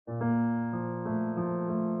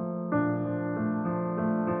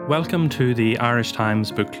Welcome to the Irish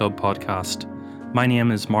Times Book Club podcast. My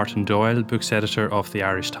name is Martin Doyle, books editor of the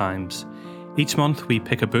Irish Times. Each month we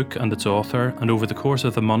pick a book and its author, and over the course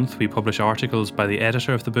of the month we publish articles by the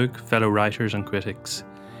editor of the book, fellow writers and critics.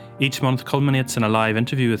 Each month culminates in a live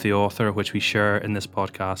interview with the author, which we share in this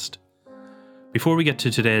podcast. Before we get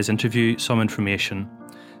to today's interview, some information.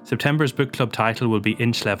 September's book club title will be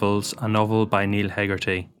Inch Levels, a novel by Neil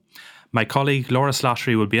Hegarty. My colleague Laura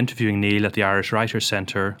Slattery will be interviewing Neil at the Irish Writers'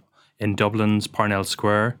 Centre in Dublin's Parnell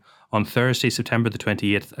Square on Thursday, September the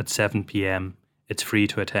 28th at 7 p.m. It's free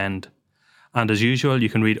to attend. And as usual, you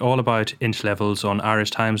can read all about Inch Levels on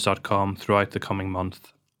irishtimes.com throughout the coming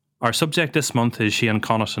month. Our subject this month is Cian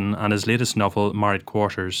Connaughton and his latest novel, Married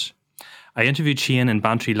Quarters. I interviewed Cian in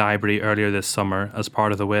Bantry Library earlier this summer as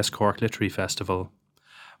part of the West Cork Literary Festival.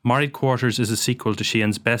 Married Quarters is a sequel to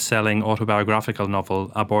Cian's best-selling autobiographical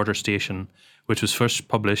novel, A Border Station, which was first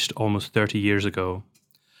published almost 30 years ago.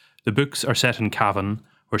 The books are set in Cavan,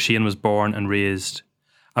 where Cian was born and raised.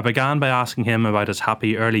 I began by asking him about his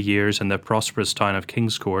happy early years in the prosperous town of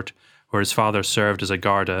Kingscourt, where his father served as a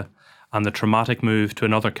Garda, and the traumatic move to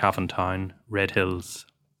another Cavan town, Red Hills.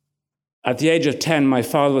 At the age of 10, my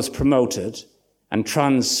father was promoted and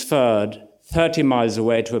transferred 30 miles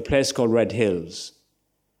away to a place called Red Hills.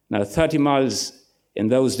 Now, 30 miles in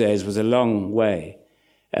those days was a long way.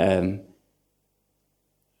 And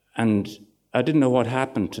I didn't know what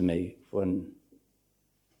happened to me when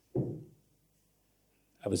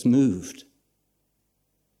I was moved.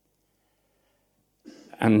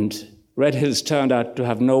 And Red Hills turned out to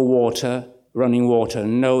have no water, running water,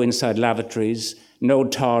 no inside lavatories, no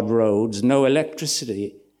tarred roads, no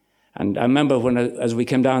electricity. And I remember as we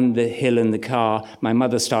came down the hill in the car, my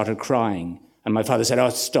mother started crying. And my father said, "Oh,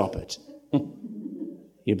 stop it.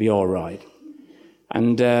 You'll be all right."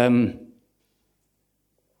 And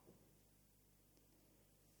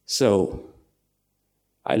so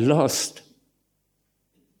I lost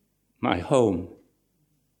my home.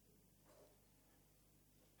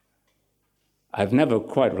 I've never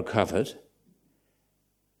quite recovered,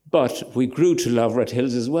 but we grew to love Red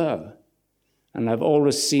Hills as well. And I've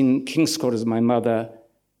always seen Kingscourt as my mother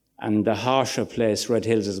and the harsher place, Red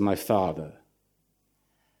Hills, as my father.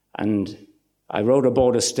 And I wrote A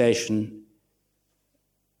Border Station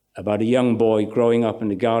about a young boy growing up in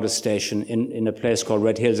the Garda station in a place called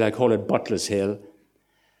Red Hills. I call it Butler's Hill.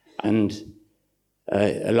 And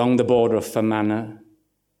along the border of Fermanagh,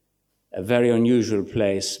 a very unusual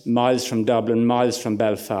place, miles from Dublin, miles from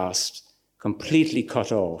Belfast, completely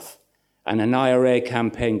cut off, and an IRA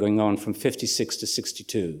campaign going on from 56 to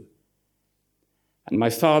 62. And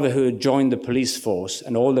my father, who had joined the police force,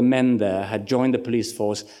 and all the men there had joined the police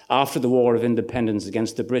force after the War of Independence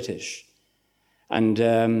against the British. And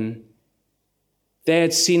they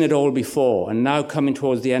had seen it all before, and now coming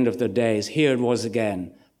towards the end of their days, here it was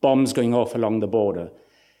again, bombs going off along the border.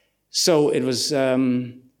 So it was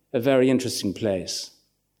a very interesting place.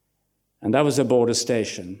 And that was A Border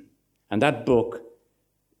Station. And that book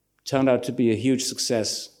turned out to be a huge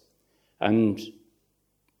success and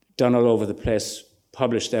done all over the place,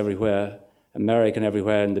 published everywhere, American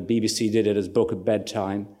everywhere, and the BBC did it as book at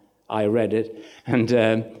bedtime. I read it, and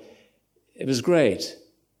it was great.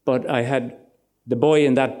 But the boy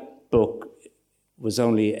in that book was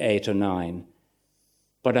only 8 or 9.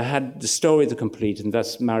 But I had the story to complete, and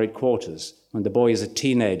that's Married Quarters, when the boy is a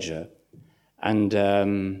teenager. And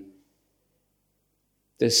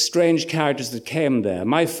the strange characters that came there.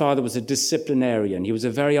 My father was a disciplinarian. He was a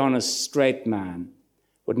very honest, straight man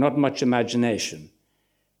with not much imagination.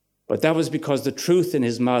 But that was because the truth in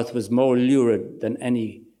his mouth was more lurid than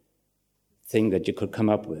anything that you could come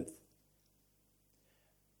up with.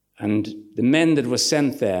 And the men that were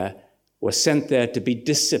sent there to be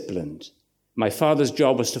disciplined. My father's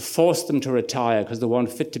job was to force them to retire because they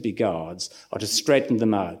weren't fit to be guards, or to straighten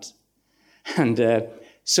them out. And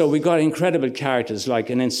so we got incredible characters, like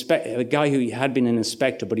a guy who had been an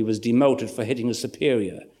inspector, but he was demoted for hitting a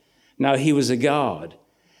superior. Now he was a guard.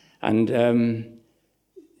 And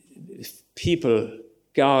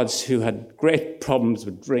guards who had great problems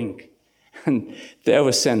with drink, and they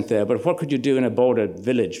were sent there. But what could you do in a border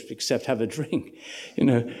village except have a drink?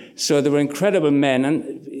 So there were incredible men,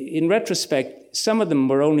 and in retrospect, some of them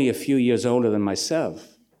were only a few years older than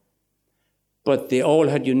myself. But they all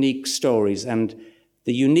had unique stories, and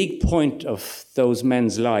the unique point of those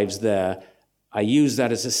men's lives there, I use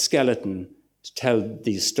that as a skeleton to tell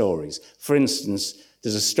these stories. For instance,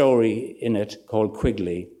 there's a story in it called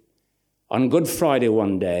Quigley. On Good Friday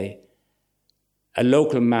one day, a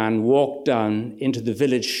local man walked down into the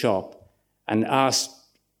village shop and asked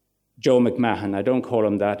Joe McMahon, I don't call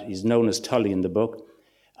him that, he's known as Tully in the book,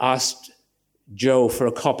 asked Joe for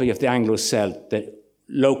a copy of the Anglo-Celt, the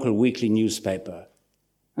local weekly newspaper.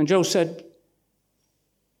 And Joe said,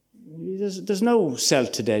 there's no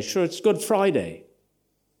Celt today. Sure, it's Good Friday.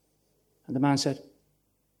 And the man said,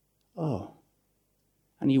 oh.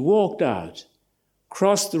 And he walked out,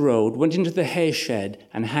 crossed the road, went into the hay shed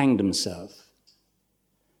and hanged himself.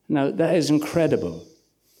 Now, that is incredible.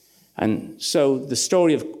 And so the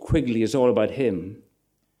story of Quigley is all about him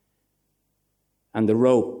and the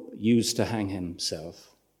rope used to hang himself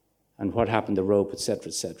and what happened to the rope, etc.,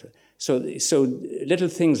 etc. So little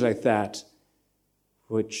things like that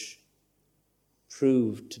which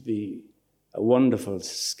proved to be a wonderful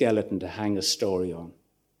skeleton to hang a story on.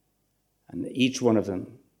 And each one of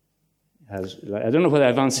them has, I don't know whether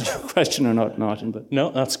I've answered your question or not, Martin, but...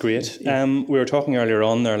 No, that's great. Yeah. We were talking earlier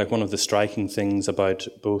on there, like one of the striking things about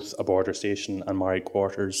both A Border Station and Married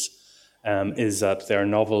Quarters is that they're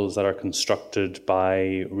novels that are constructed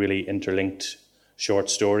by really interlinked short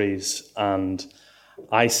stories. And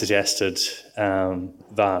I suggested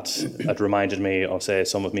that it reminded me of, say,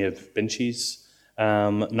 some of Maeve Binchy's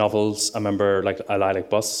novels. I remember, like, A Lilac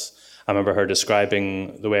Bus. I remember her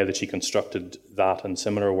describing the way that she constructed that and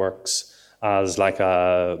similar works as like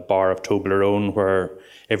a bar of Toblerone where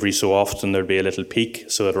every so often there'd be a little peak,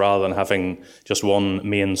 so that rather than having just one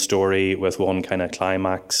main story with one kind of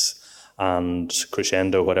climax and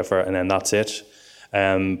crescendo, whatever, and then that's it,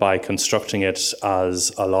 by constructing it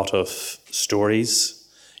as a lot of stories,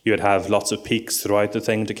 you'd have lots of peaks throughout the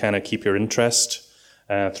thing to kind of keep your interest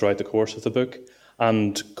throughout the course of the book.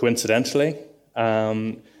 And coincidentally,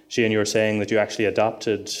 Shane, you were saying that you actually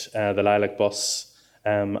adapted The Lilac Bus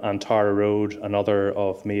and Tara Road, another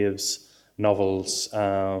of Maeve's novels,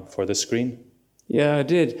 for the screen. Yeah, I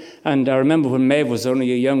did. And I remember when Maeve was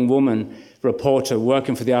only a young woman reporter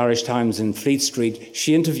working for the Irish Times in Fleet Street,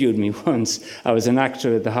 she interviewed me once. I was an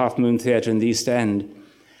actor at the Half Moon Theatre in the East End.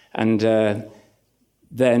 And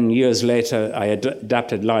then years later, I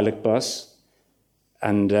adapted Lilac Bus.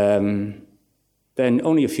 And then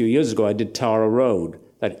only a few years ago, I did Tara Road,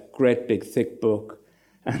 that great big thick book.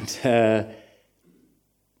 And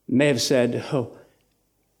Maeve said, oh,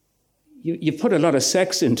 you put a lot of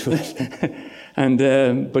sex into it.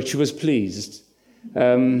 And but she was pleased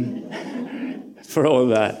for all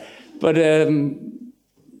that. But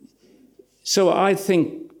so I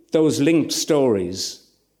think those linked stories,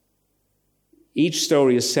 each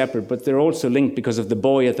story is separate, but they're also linked because of the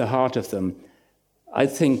boy at the heart of them. I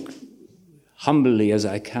think, humbly as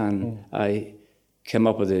I can, I came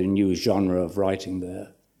up with a new genre of writing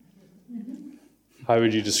there. How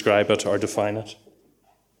would you describe it or define it?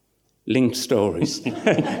 Linked stories.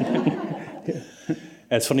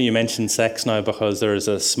 It's funny you mention sex now, because there is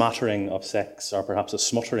a smattering of sex, or perhaps a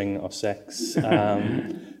smuttering of sex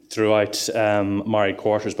throughout Married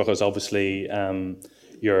Quarters, because obviously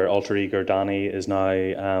your alter ego Danny is now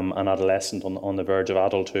an adolescent on the verge of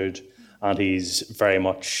adulthood, and he's very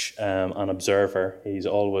much an observer. He's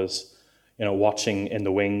always, watching in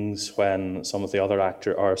the wings when some of the other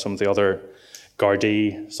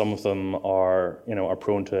Gardaí, some of them are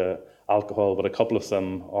prone to alcohol, but a couple of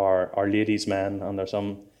them are ladies' men, and there's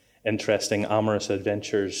some interesting amorous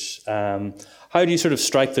adventures. How do you sort of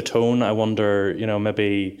strike the tone, I wonder,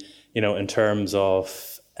 maybe, in terms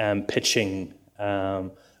of pitching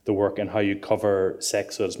the work and how you cover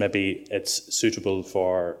sex, so maybe it's suitable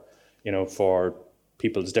for, for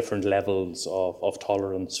people's different levels of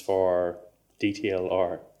tolerance for detail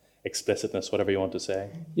or explicitness, whatever you want to say?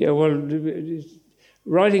 Yeah, well,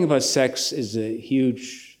 writing about sex is a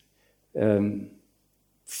huge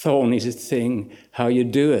thorny thing, how you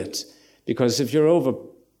do it. Because if you're over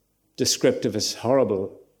descriptive, it's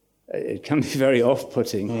horrible. It can be very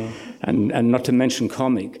off-putting, and not to mention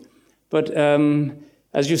comic. But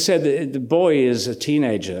as you said, the boy is a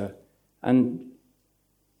teenager, and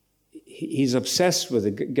he's obsessed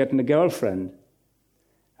with getting a girlfriend.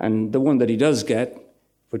 And the one that he does get,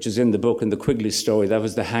 which is in the book, in the Quigley story, that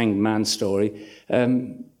was the hanged man story,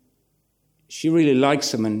 she really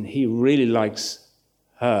likes him and he really likes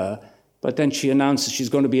her, but then she announces she's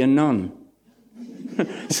going to be a nun.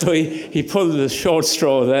 So he pulled the short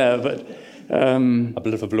straw there, but... a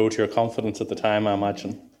bit of a blow to your confidence at the time, I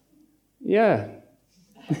imagine. Yeah.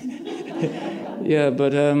 Yeah,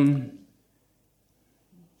 but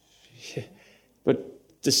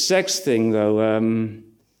the sex thing, though...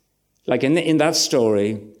 like in that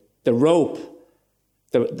story, the rope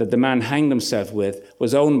that the man hanged himself with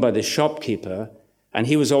was owned by the shopkeeper, and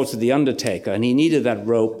he was also the undertaker, and he needed that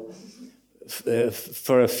rope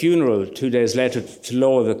for a funeral 2 days later to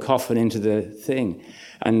lower the coffin into the thing.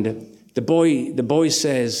 And the boy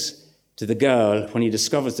says to the girl when he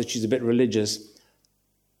discovers that she's a bit religious,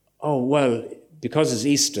 oh, well, because it's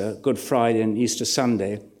Easter, Good Friday and Easter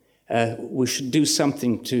Sunday, we should do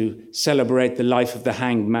something to celebrate the life of the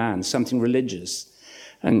hanged man, something religious.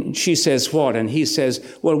 And she says, what? And he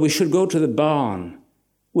says, well, we should go to the barn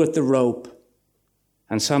with the rope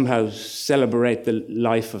and somehow celebrate the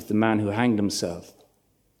life of the man who hanged himself.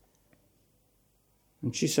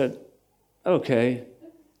 And she said, okay,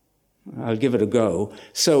 I'll give it a go.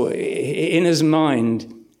 So in his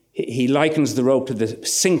mind, he likens the rope to the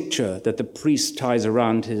cincture that the priest ties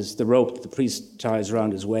around the rope that the priest ties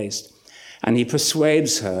around his waist. And he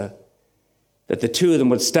persuades her that the two of them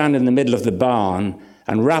would stand in the middle of the barn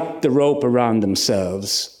and wrap the rope around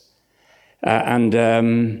themselves.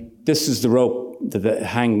 This is the rope that the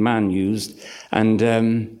hanged man used.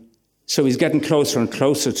 And so he's getting closer and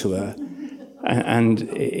closer to her. And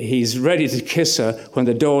he's ready to kiss her when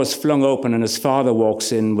the door is flung open and his father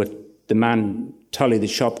walks in with the man, Tully, the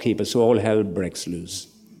shopkeeper, so all hell breaks loose.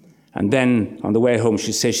 And then on the way home,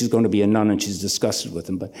 she says she's going to be a nun and she's disgusted with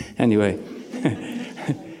him. But anyway,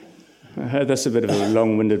 that's a bit of a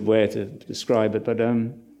long-winded way to describe it. But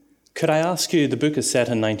could I ask you, the book is set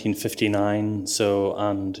in 1959,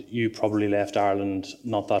 and you probably left Ireland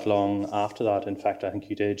not that long after that. In fact, I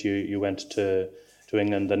think you did. You went to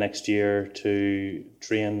England the next year to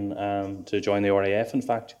train to join the RAF, in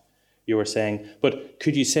fact, you were saying. But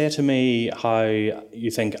could you say to me how you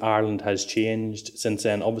think Ireland has changed since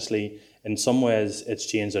then? Obviously, in some ways, it's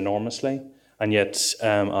changed enormously. And yet,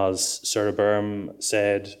 as Sarah Byrne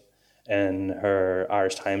said in her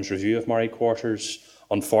Irish Times review of Murray Quarters,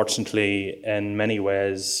 unfortunately, in many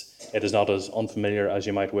ways, it is not as unfamiliar as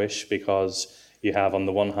you might wish, because you have, on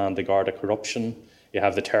the one hand, the Garda corruption, you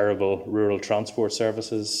have the terrible rural transport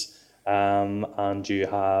services, and you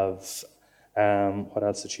have, what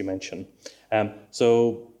else did she mention?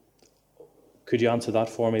 So could you answer that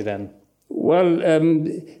for me then? Well,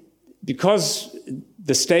 because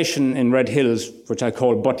the station in Red Hills, which I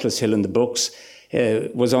call Butler's Hill in the books,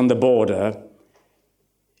 was on the border,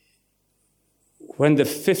 when the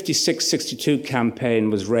 56-62 campaign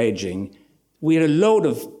was raging, we had a load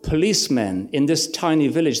of policemen in this tiny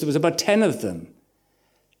village. There was about 10 of them.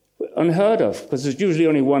 Unheard of, because there's usually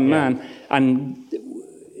only one man. And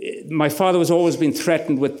my father was always been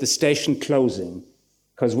threatened with the station closing,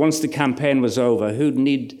 because once the campaign was over, who'd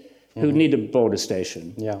need a border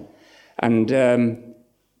station? Yeah. And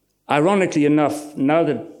ironically enough, now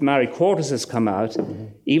that Murray Quarters has come out,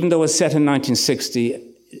 even though it was set in 1960,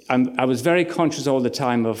 I was very conscious all the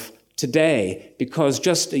time of today, because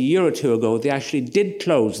just a year or two ago, they actually did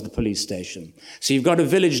close the police station. So you've got a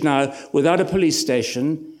village now without a police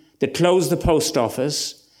station. They closed the post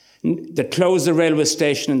office. They closed the railway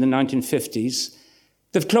station in the 1950s.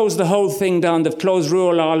 They've closed the whole thing down. They've closed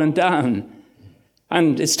rural Ireland down.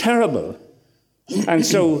 And it's terrible. And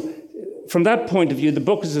so from that point of view, the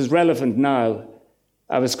book is as relevant now.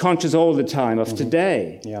 I was conscious all the time of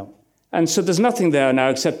today. Yeah. And so there's nothing there now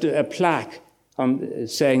except a plaque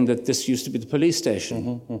saying that this used to be the police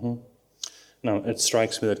station. Now, it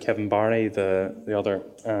strikes me that Kevin Barry, the other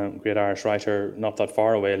great Irish writer, not that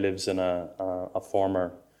far away, lives in a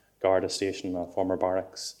former Garda station, a former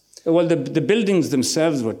barracks. Well, the buildings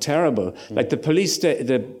themselves were terrible. Like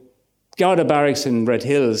the Garda barracks in Red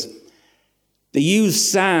Hills, they used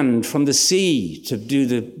sand from the sea to do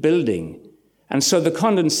the building. And so the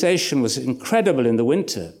condensation was incredible in the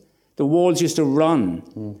winter. The walls used to run.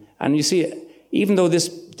 And you see, even though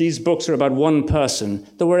these books are about one person,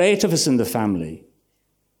 there were 8 of us in the family.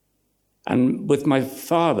 And with my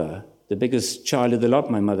father, the biggest child of the lot,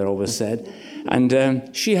 my mother always said,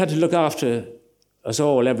 and she had to look after us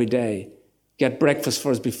all every day, get breakfast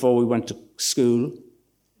for us before we went to school,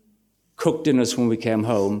 cook dinners when we came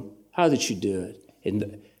home. How did she do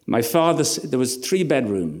it? There was 3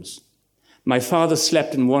 bedrooms. My father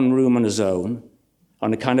slept in one room on his own,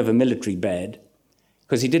 on a kind of a military bed,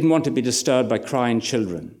 because he didn't want to be disturbed by crying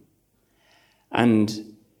children.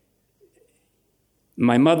 And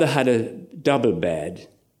my mother had a double bed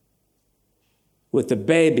with the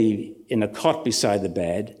baby in a cot beside the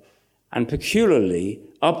bed, and peculiarly,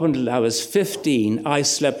 up until I was 15, I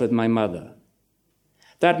slept with my mother.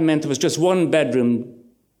 That meant there was just one bedroom,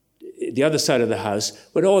 the other side of the house,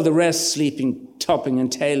 with all the rest sleeping, topping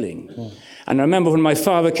and tailing. And I remember when my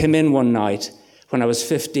father came in one night, when I was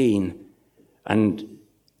 15, and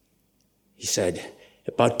he said,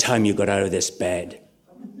 "About time you got out of this bed.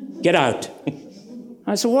 Get out."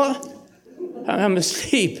 I said, "What? I'm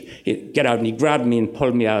asleep." "Get out." And he grabbed me and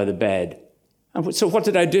pulled me out of the bed. And so what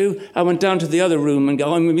did I do? I went down to the other room and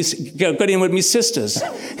got in with my sisters.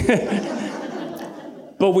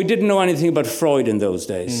 But we didn't know anything about Freud in those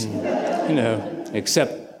days,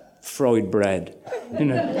 except Freud bread,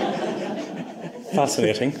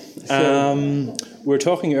 Fascinating. We were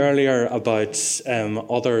talking earlier about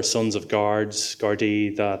other sons of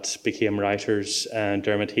Gardaí that became writers,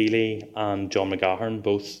 Dermot Healy and John McGahern,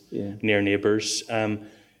 both near neighbours.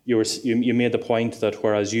 You made the point that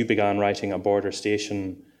whereas you began writing at Border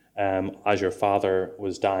Station as your father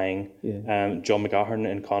was dying, John McGahern,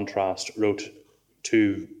 in contrast, wrote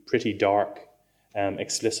two pretty dark,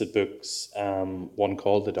 explicit books, one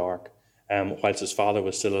called The Dark, whilst his father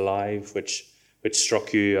was still alive, which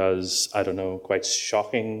struck you as, I don't know, quite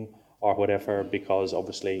shocking or whatever, because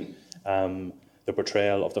obviously the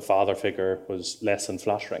portrayal of the father figure was less than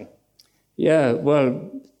flattering. Yeah,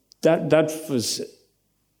 well, that was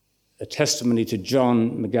a testimony to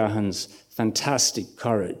John McGahern's fantastic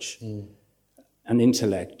courage and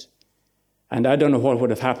intellect. And I don't know what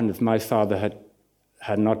would have happened if my father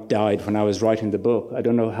had not died when I was writing the book. I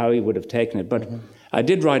don't know how he would have taken it. But I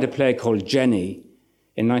did write a play called Jenny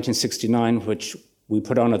in 1969, which we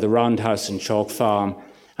put on at the Roundhouse in Chalk Farm.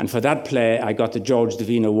 And for that play, I got the George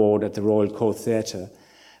Devine Award at the Royal Court Theatre.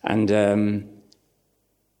 And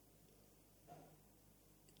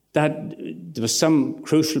there were some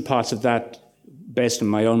crucial parts of that based on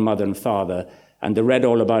my own mother and father, and they read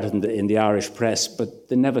all about it in the Irish press, but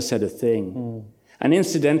they never said a thing. And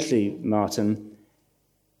incidentally, Martin,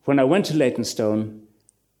 when I went to Leytonstone,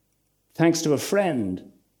 thanks to a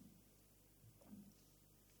friend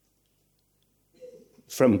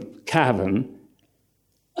from Cavan,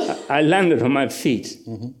 I landed on my feet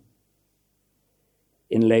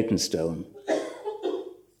in Leytonstone.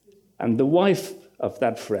 And the wife of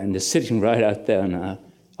that friend is sitting right out there now,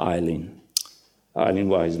 Eileen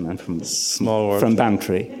Wiseman from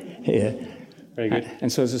Bantry. Yeah. Very good. And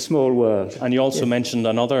so it's a small world. And you also mentioned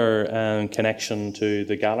another connection to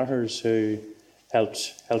the Gallaghers who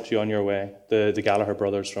helped you on your way, the Gallagher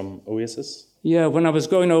brothers from Oasis. Yeah, when I was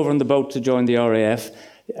going over on the boat to join the RAF,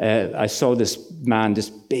 I saw this man, this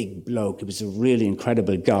big bloke. He was a really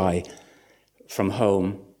incredible guy from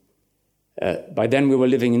home. By then we were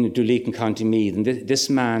living in Duleek in County Meath, and this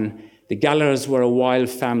man, the Gallaghers were a wild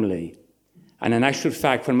family. And in actual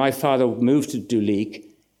fact, when my father moved to Duleek,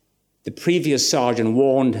 the previous sergeant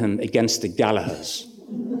warned him against the Gallaghers.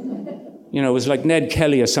 It was like Ned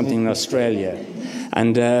Kelly or something in Australia.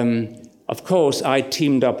 And of course, I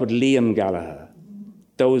teamed up with Liam Gallagher.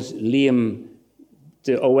 Liam,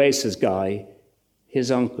 the Oasis guy, his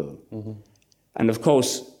uncle. And of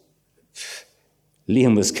course,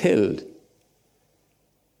 Liam was killed.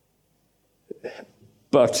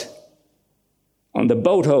 But on the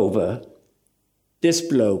boat over, this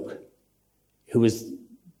bloke, who was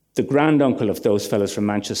the granduncle of those fellows from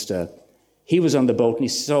Manchester, he was on the boat and he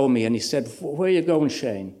saw me and he said, "Where are you going,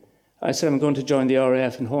 Shane?" I said, "I'm going to join the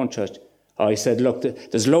RAF in Hornchurch." Oh, he said, "Look,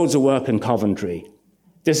 there's loads of work in Coventry.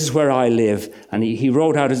 This is where I live." And he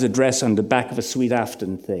wrote out his address on the back of a Sweet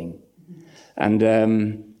Afton thing. And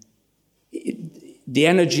the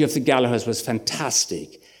energy of the Gallaghers was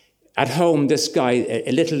fantastic. At home, this guy,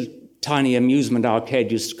 a little tiny amusement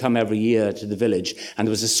arcade used to come every year to the village, and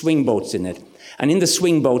there was a swing boats in it. And in the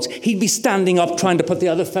swing boats, he'd be standing up trying to put the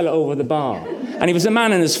other fellow over the bar. And he was a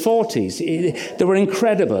man in his 40s. They were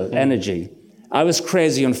incredible energy. I was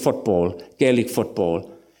crazy on football, Gaelic football.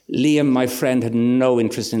 Liam, my friend, had no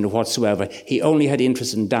interest in it whatsoever. He only had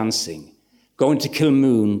interest in dancing, going to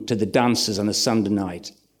Kilmoon to the dances on a Sunday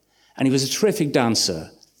night. And he was a terrific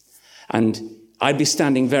dancer. And I'd be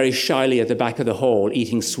standing very shyly at the back of the hall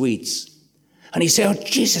eating sweets. And he'd say, "Oh,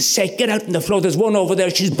 Jesus' sake, get out on the floor. There's one over there.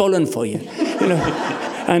 She's bulling for you."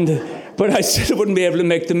 But I still wouldn't be able to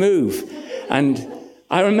make the move. And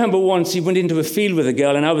I remember once he went into a field with a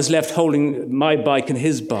girl and I was left holding my bike and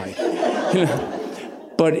his bike.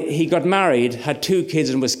 But he got married, had 2 kids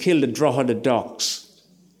and was killed at Drogheda Docks.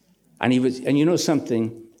 And you know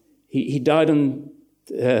something? He died on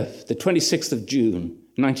the 26th of June,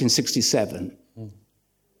 1967.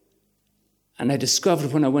 And I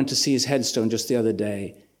discovered when I went to see his headstone just the other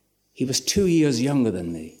day, he was 2 years younger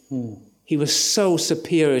than me. He was so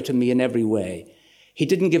superior to me in every way. He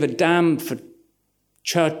didn't give a damn for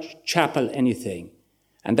church, chapel, anything.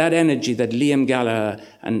 And that energy that Liam Gallagher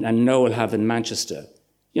and Noel have in Manchester.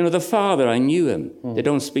 The father, I knew him. They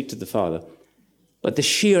don't speak to the father. But the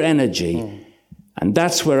sheer energy, and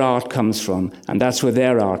that's where art comes from, and that's where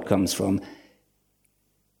their art comes from.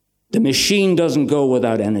 The machine doesn't go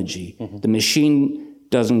without energy. The machine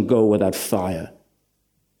doesn't go without fire.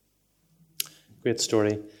 Great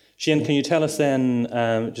story. Shane, can you tell us then,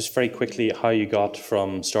 just very quickly, how you got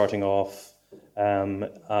from starting off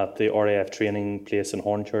at the RAF training place in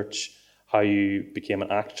Hornchurch, how you became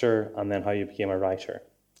an actor, and then how you became a writer.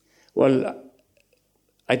 Well,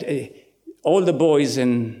 all the boys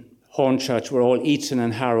in Hornchurch were all Eton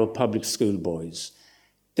and Harrow public school boys.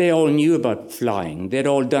 They all knew about flying. They'd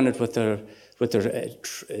all done it with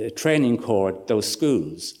their training corps at those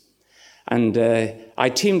schools. And I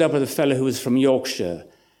teamed up with a fellow who was from Yorkshire,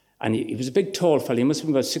 and he was a big, tall fellow. He must have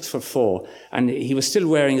been about 6'4", and he was still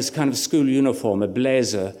wearing his kind of school uniform, a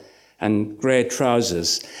blazer and grey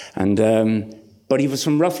trousers. And but he was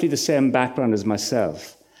from roughly the same background as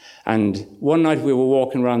myself. And one night we were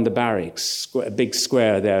walking around the barracks, a big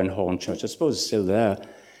square there in Hornchurch. I suppose it's still there.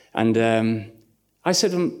 And I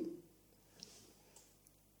said to him,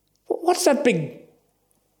 "What's that big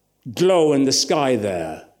glow in the sky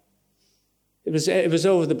there?" It was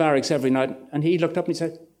over the barracks every night. And he looked up and he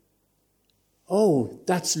said, "Oh,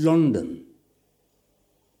 that's London."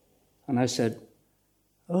 And I said,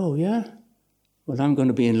 "Oh, yeah? Well, I'm going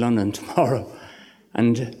to be in London tomorrow."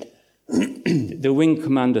 And the wing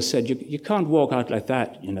commander said, you can't walk out like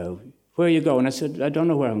that, you know. "Where are you going?" I said, "I don't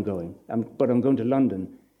know where I'm going, but I'm going to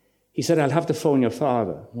London." He said, "I'll have to phone your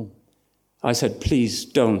father." I said, "Please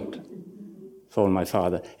don't phone my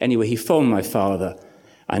father." Anyway, he phoned my father,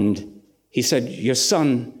 and he said, "Your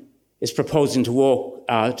son is proposing to walk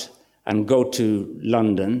out and go to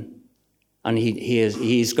London, and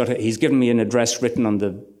he's given me an address written on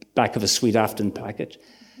the back of a sweet Afton packet."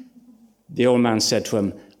 The old man said to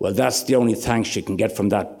him, "Well, that's the only thanks you can get from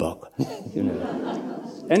that book." You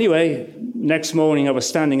know. Anyway, next morning I was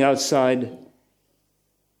standing outside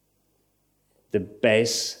the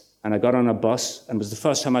base, and I got on a bus, and it was the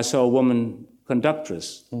first time I saw a woman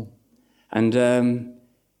conductress. And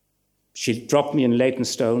she dropped me in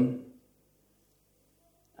Leytonstone,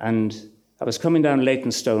 and I was coming down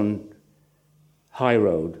Leytonstone High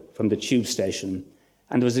Road from the tube station,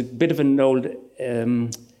 and there was a bit of an old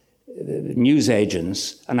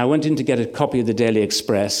newsagents, and I went in to get a copy of the Daily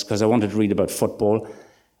Express because I wanted to read about football,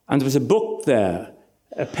 and there was a book there,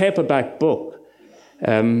 a paperback book,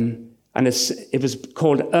 and it was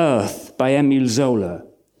called Earth by Emile Zola,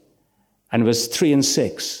 and it was 3 and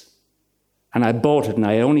 6, and I bought it, and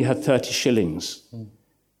I only had 30 shillings.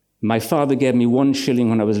 My father gave me 1 shilling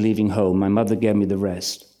when I was leaving home. My mother gave me the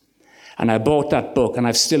rest, and I bought that book, and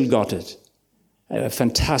I've still got it. A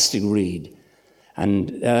fantastic read.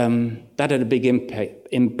 And that had a big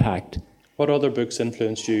impact. What other books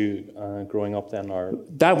influenced you growing up then? Or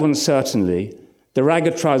that one certainly. The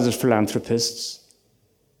Ragged Trousers Philanthropists.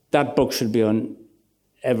 That book should be on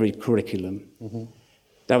every curriculum. Mm-hmm.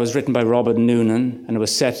 That was written by Robert Noonan, and it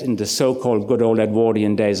was set in the so-called good old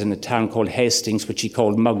Edwardian days in a town called Hastings, which he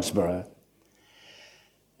called Mugsborough.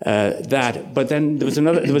 But then there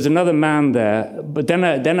was another man there. But then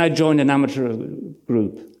I joined an amateur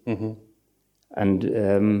group. Mm-hmm. And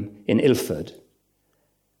in Ilford.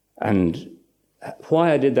 And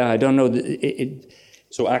why I did that, I don't know.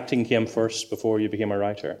 So acting came first before you became a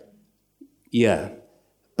writer? Yeah,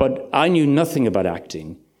 but I knew nothing about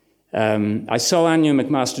acting. I saw Anya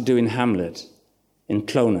McMaster doing Hamlet in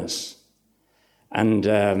Clonus. And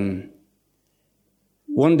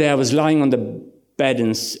one day I was lying on the bed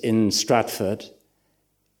in Stratford,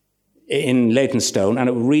 in Leytonstone,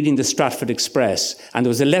 and reading the Stratford Express, and there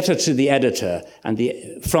was a letter to the editor and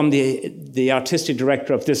from the artistic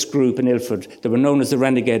director of this group in Ilford. They were known as the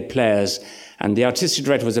Renegade Players, and the artistic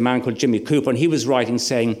director was a man called Jimmy Cooper, and he was writing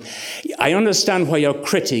saying, "I understand why your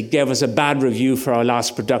critic gave us a bad review for our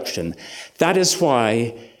last production. That is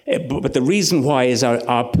why, but the reason why is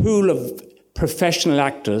our pool of professional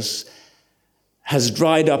actors has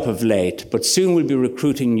dried up of late, but soon we'll be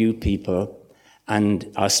recruiting new people, and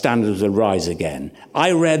our standards will rise again."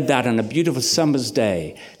 I read that on a beautiful summer's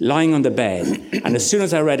day, lying on the bed. And as soon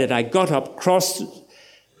as I read it, I got up, crossed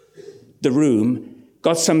the room,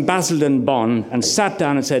 got some Basildon Bon, and sat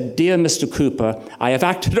down and said, "Dear Mr. Cooper, I have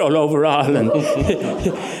acted all over Ireland."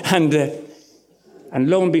 And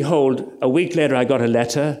lo and behold, a week later, I got a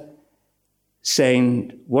letter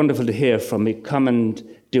saying, "Wonderful to hear from me, come and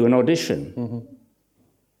do an audition." Mm-hmm.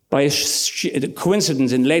 By a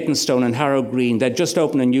coincidence, in Leytonstone and Harrow Green, they'd just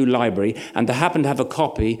opened a new library, and they happened to have a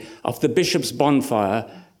copy of The Bishop's Bonfire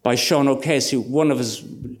by Sean O'Casey, one of his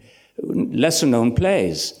lesser-known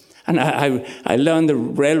plays. And I learned the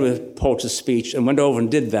railway porter's speech and went over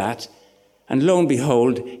and did that. And lo and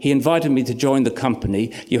behold, he invited me to join the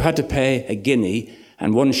company. You had to pay a guinea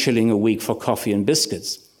and 1 shilling a week for coffee and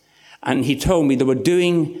biscuits. And he told me they were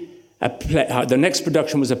doing a play. The next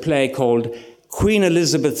production was a play called Queen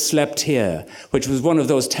Elizabeth Slept Here, which was one of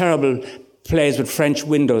those terrible plays with French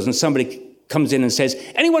windows, and somebody comes in and says,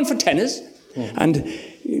 "Anyone for tennis?" And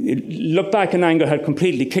look back in anger, had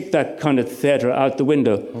completely kicked that kind of theatre out the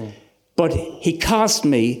window. But he cast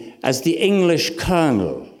me as the English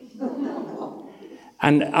colonel.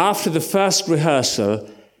 And after the first rehearsal,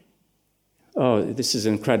 oh, this is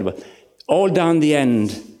incredible, all down the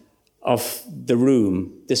end of the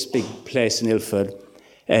room, this big place in Ilford,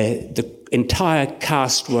 the entire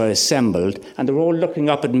cast were assembled, and they were all looking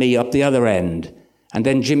up at me up the other end. And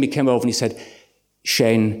then Jimmy came over and he said,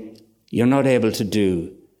 "Shane, you're not able to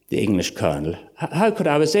do the English colonel." How could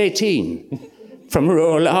I? I was 18 from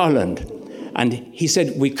rural Ireland. And he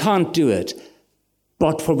said, "We can't do it.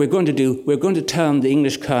 But what we're going to do, we're going to turn the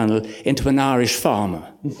English colonel into an Irish farmer."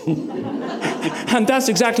 And that's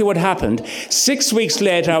exactly what happened. 6 weeks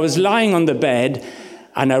later, I was lying on the bed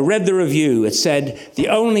and I read the review. It said, "The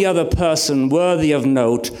only other person worthy of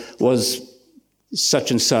note was such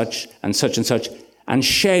and such and such and such. And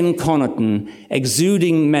Shane Connaughton,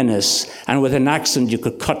 exuding menace and with an accent you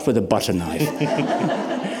could cut with a butter knife."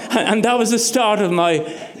 And that was the start of my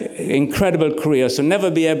incredible career. So never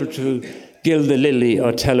be able to gild the lily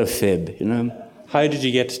or tell a fib, you know. How did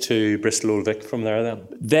you get to Bristol Old Vic from there then?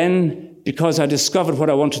 Then, because I discovered what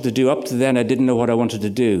I wanted to do, up to then I didn't know what I wanted to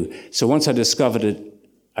do. So once I discovered it,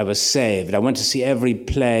 I was saved. I went to see every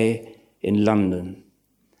play in London.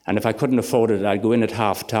 And if I couldn't afford it, I'd go in at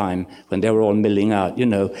half-time when they were all milling out, you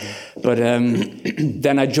know. But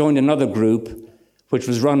then I joined another group, which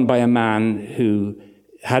was run by a man who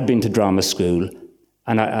had been to drama school.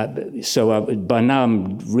 And so by now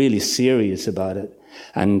I'm really serious about it.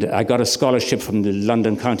 And I got a scholarship from the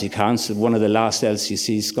London County Council, one of the last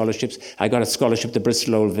LCC scholarships. I got a scholarship to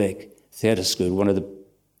Bristol Old Vic Theatre School, one of the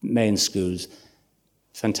main schools.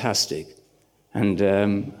 Fantastic. And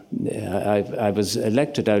I was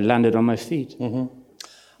elected. I landed on my feet. Mm-hmm.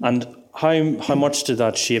 And how much did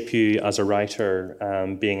that shape you as a writer,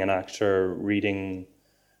 being an actor, reading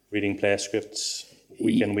play scripts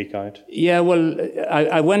week in, week out? Yeah, well,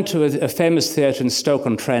 I went to a famous theatre in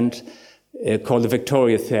Stoke-on-Trent called the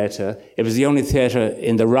Victoria Theatre. It was the only theatre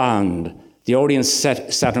in the round. The audience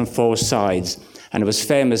sat on four sides, and it was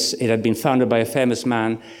famous. It had been founded by a famous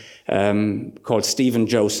man called Stephen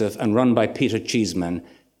Joseph and run by Peter Cheeseman,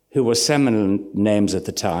 who were seminal names at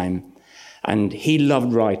the time. And he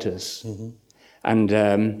loved writers. Mm-hmm. And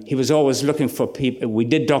he was always looking for people. We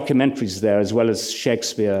did documentaries there as well as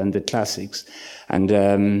Shakespeare and the classics. And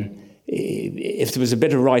if there was a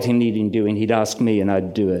bit of writing needing doing, he'd ask me and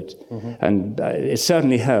I'd do it. Mm-hmm. And it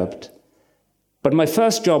certainly helped. But my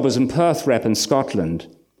first job was in Perth Rep in Scotland.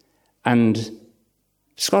 And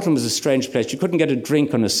Scotland was a strange place. You couldn't get a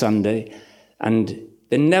drink on a Sunday. And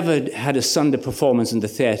they never had a Sunday performance in the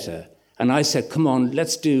theatre. And I said, come on,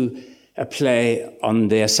 let's do a play on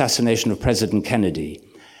the assassination of President Kennedy.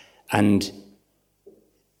 And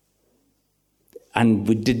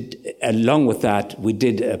we did, along with that, we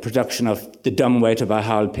did a production of The Dumbwaiter by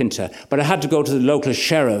Harold Pinter. But I had to go to the local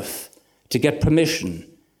sheriff to get permission.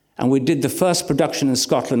 And we did the first production in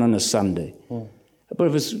Scotland on a Sunday. Mm. But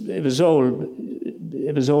it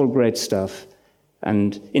was all great stuff.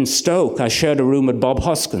 And in Stoke, I shared a room with Bob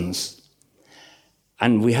Hoskins.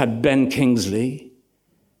 And we had Ben Kingsley,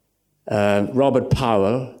 Robert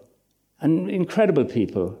Powell, and incredible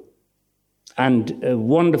people. And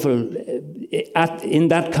wonderful, in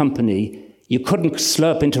that company, you couldn't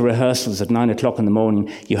slurp into rehearsals at 9 o'clock in the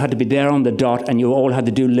morning. You had to be there on the dot, and you all had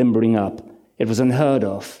to do limbering up. It was unheard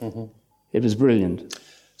of. Mm-hmm. It was brilliant.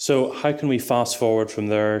 So how can we fast forward from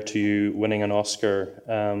there to you winning an Oscar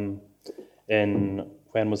in,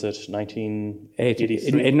 when was it,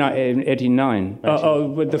 1983? In 89.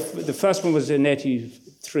 But the first one was in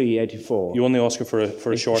 83, 84. You won the Oscar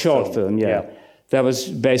for a short film, yeah. That was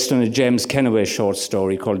based on a James Kennaway short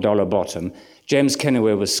story called Dollar Bottom. James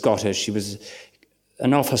Kennaway was Scottish. He was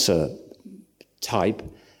an officer type,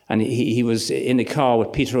 and he was in a car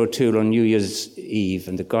with Peter O'Toole on New Year's Eve,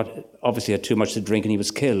 and obviously had too much to drink, and he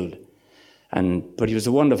was killed. But he was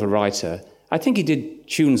a wonderful writer. I think he did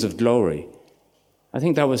Tunes of Glory. I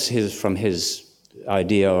think that was from his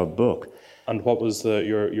idea or book. And what was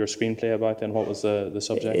your screenplay about then? What was the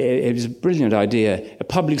subject? It was a brilliant idea. A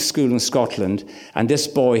public school in Scotland, and this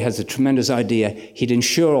boy has a tremendous idea. He'd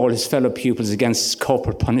insure all his fellow pupils against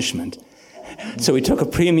corporal punishment. So he took a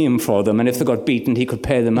premium for them, and if they got beaten, he could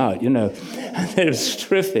pay them out, you know. It was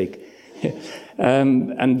terrific.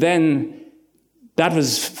 And then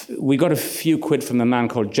we got a few quid from a man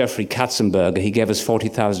called Jeffrey Katzenberger. He gave us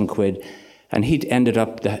 40,000 quid. And he'd ended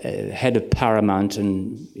up the head of Paramount,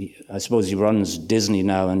 and I suppose he runs Disney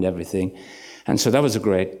now and everything. And so that was a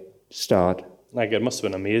great start. Like, it must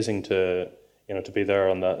have been amazing to be there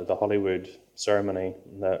on the Hollywood ceremony,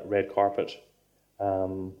 the red carpet,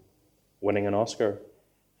 winning an Oscar.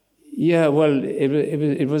 Yeah, well,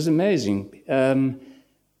 it was amazing.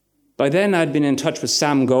 By then I'd been in touch with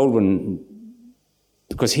Sam Goldwyn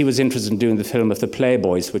because he was interested in doing the film of the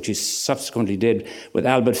Playboys, which he subsequently did with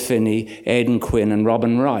Albert Finney, Aidan Quinn and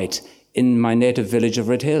Robin Wright in my native village of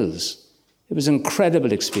Red Hills. It was an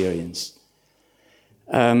incredible experience.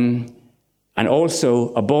 And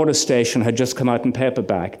also, A Border Station had just come out in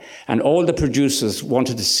paperback, and all the producers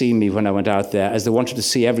wanted to see me when I went out there, as they wanted to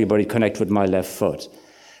see everybody connect with my left foot.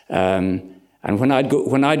 And when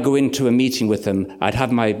I'd go into a meeting with them, I'd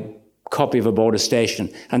have my copy of A Border Station,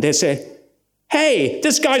 and they'd say, "Hey,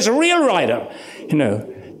 this guy's a real writer,"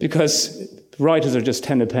 because writers are just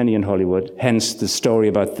 10 a penny in Hollywood. Hence the story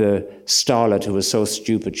about the starlet who was so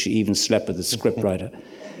stupid she even slept with the scriptwriter.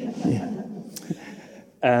 Yeah.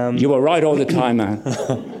 You were right all the time, man.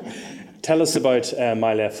 Tell us about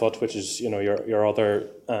My Left Foot, which is your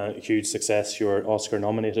other huge success. You were Oscar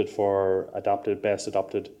nominated for Best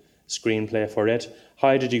Adapted Screenplay for it.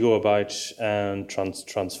 How did you go about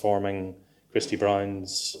transforming Christy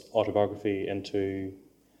Brown's autobiography into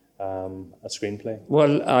a screenplay?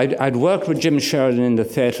 Well, I'd worked with Jim Sheridan in the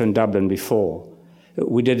theatre in Dublin before.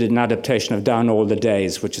 We did an adaptation of Down All the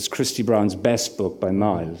Days, which is Christy Brown's best book by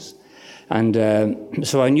miles. And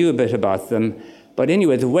so I knew a bit about them. But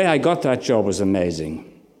anyway, the way I got that job was amazing.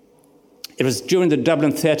 It was during the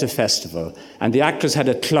Dublin Theatre Festival, and the actors had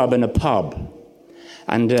a club in a pub.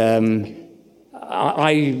 And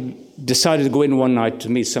I decided to go in one night to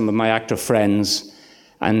meet some of my actor friends,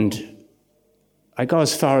 and I got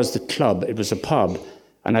as far as the club. It was a pub,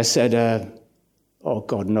 and I said, "Oh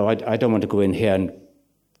God, no! I don't want to go in here and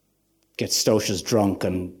get Stoches drunk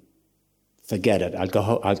and forget it.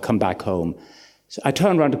 I'll come back home." So I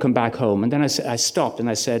turned around to come back home, and then I stopped and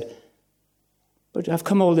I said, "But I've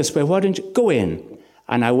come all this way. Why don't you go in?"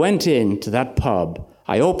 And I went into that pub.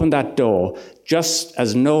 I opened that door just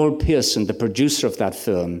as Noel Pearson, the producer of that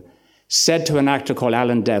film, said to an actor called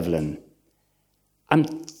Alan Devlin, "I'm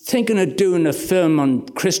thinking of doing a film on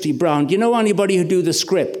Christy Brown. Do you know anybody who do the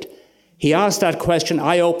script?" He asked that question,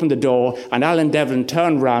 I opened the door, and Alan Devlin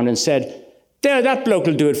turned round and said, "There, that bloke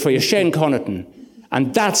will do it for you, Shane Connaughton."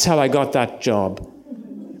 And that's how I got that job.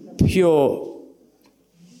 Pure.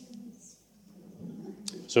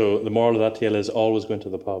 So the moral of that tale is always going to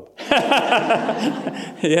the pub.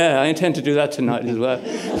 Yeah, I intend to do that tonight as well.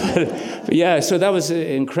 But yeah, so that was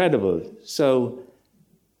incredible. So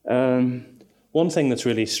one thing that's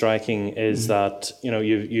really striking is that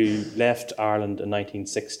you left Ireland in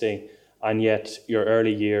 1960, and yet your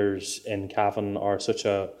early years in Cavan are such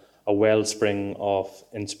a wellspring of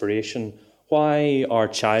inspiration. Why are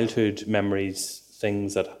childhood memories,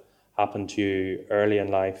 things that happened to you early in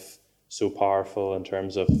life, so powerful in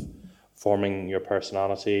terms of forming your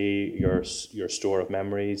personality, your store of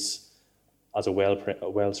memories, as a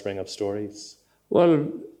wellspring of stories? Well,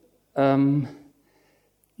 I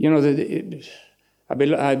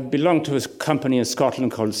belong to a company in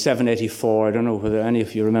Scotland called 784. I don't know whether any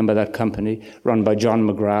of you remember that company, run by John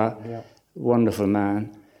McGrath. Yeah. Wonderful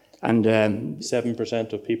man. And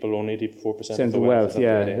 7% of people own 84% of the wealth.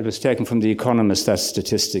 Yeah, it was taken from The Economist, that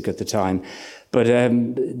statistic at the time. But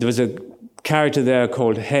there was a character there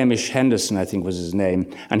called Hamish Henderson, I think was his name,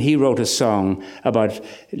 and he wrote a song about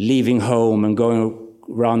leaving home and going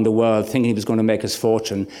around the world thinking he was going to make his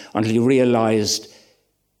fortune, until he realised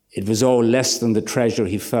it was all less than the treasure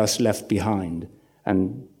he first left behind.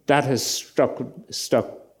 And that has struck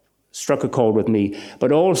a chord with me,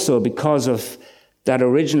 but also because of that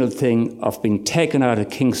original thing of being taken out of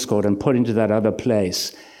Kingscourt and put into that other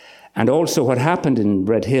place. And also what happened in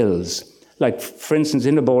Red Hills, like, for instance,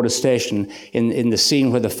 in A Border Station, in the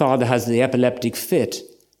scene where the father has the epileptic fit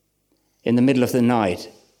in the middle of the night.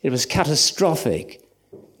 It was catastrophic.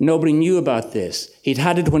 Nobody knew about this. He'd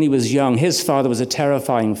had it when he was young. His father was a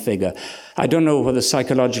terrifying figure. I don't know whether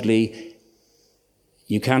psychologically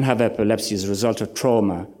you can have epilepsy as a result of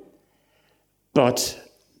trauma, but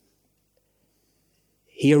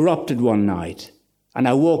he erupted one night, and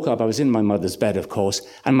I woke up. I was in my mother's bed, of course,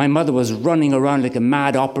 and my mother was running around like a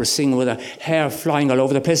mad opera singer with her hair flying all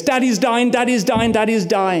over the place. "Daddy's dying, Daddy's dying, Daddy's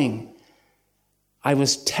dying." I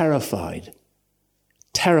was terrified.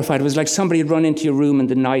 Terrified. It was like somebody had run into your room in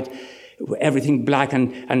the night, everything black,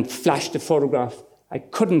 and flashed a photograph. I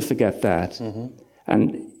couldn't forget that. Mm-hmm.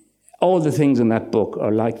 And all the things in that book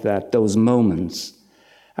are like that, those moments.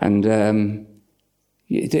 And that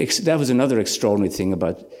was another extraordinary thing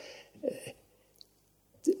about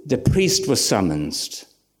the priest was summoned.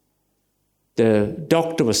 The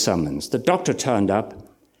doctor was summoned. The doctor turned up,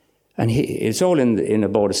 and it's all in A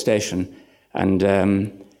Border Station, And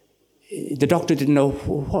the doctor didn't know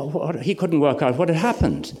what he couldn't work out what had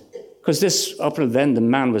happened. Because this, up till then, the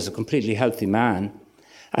man was a completely healthy man.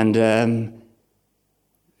 And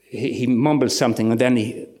he mumbled something, and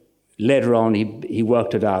then later on he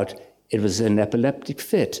worked it out. It was an epileptic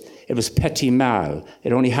fit. It was petit mal.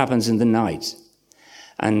 It only happens in the night.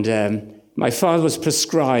 And my father was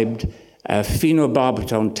prescribed a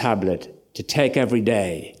phenobarbital tablet to take every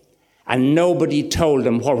day. And nobody told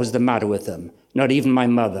him what was the matter with him, not even my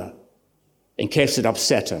mother, in case it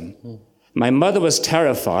upset him. My mother was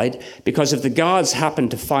terrified because if the guards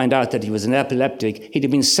happened to find out that he was an epileptic, he'd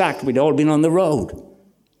have been sacked. We'd all been on the road.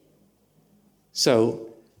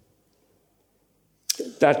 So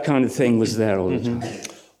that kind of thing was there all the time.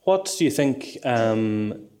 What do you think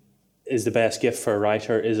is the best gift for a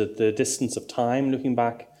writer? Is it the distance of time, looking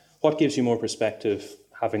back? What gives you more perspective,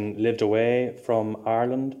 having lived away from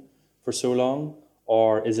Ireland for so long?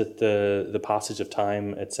 Or is it the passage of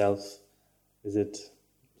time itself?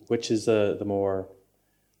 Which is the more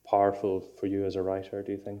powerful for you as a writer,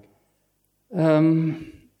 do you think?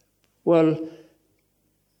 Well,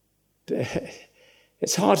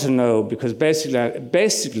 it's hard to know because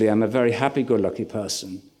basically I'm a very happy-go-lucky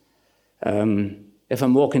person. If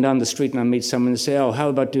I'm walking down the street and I meet someone and say, "Oh, how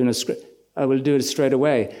about doing a script?" I will do it straight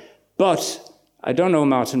away. But I don't know,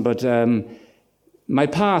 Martin, but my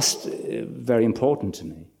past is very important to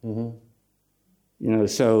me.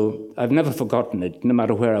 So I've never forgotten it, no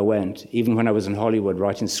matter where I went, even when I was in Hollywood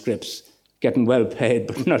writing scripts, getting well paid,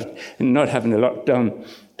 but not having a lot done.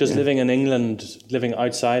 Does living in England, living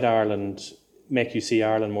outside Ireland, make you see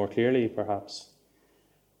Ireland more clearly, perhaps?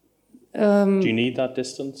 Do you need that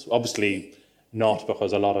distance? Obviously not,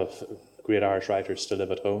 because a lot of great Irish writers still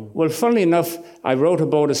live at home. Well, funnily enough, I wrote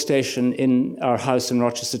aboard a station in our house in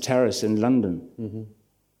Rochester Terrace in London.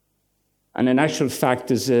 And in actual fact,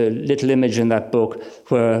 there's a little image in that book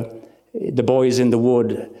where the boy is in the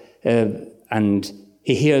wood and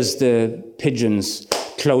he hears the pigeons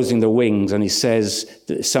closing their wings, and he says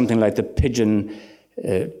something like the pigeon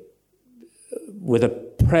with a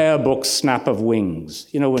prayer book snap of wings.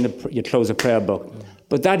 You know, when you close a prayer book.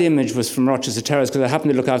 But that image was from Rochester Terrace because I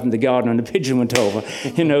happened to look out in the garden and a pigeon went over.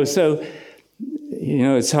 So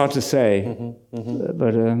it's hard to say.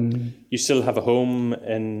 But you still have a home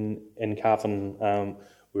in Cavan.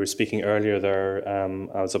 We were speaking earlier there.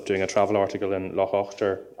 I was up doing a travel article in Loch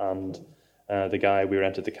Ochter, and the guy we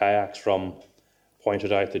rented the kayaks from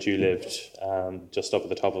pointed out that you lived just up at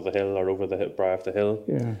the top of the hill or over the brow of the hill.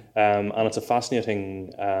 Yeah. And it's a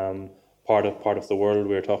fascinating part of the world.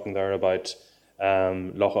 We were talking there about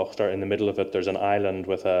Loch Ochter. In the middle of it, there's an island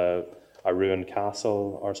with a ruined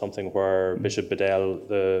castle or something where Bishop Bedell,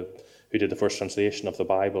 who did the first translation of the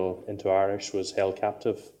Bible into Irish, was held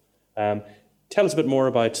captive. Tell us a bit more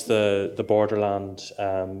about the borderland,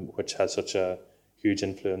 which has such a huge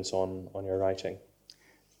influence on your writing.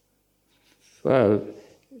 Well,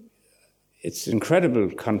 it's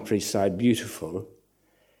incredible countryside, beautiful.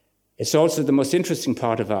 It's also the most interesting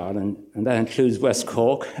part of Ireland, and that includes West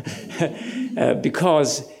Cork,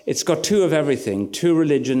 because it's got two of everything, two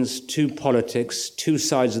religions, two politics, two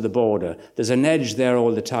sides of the border. There's an edge there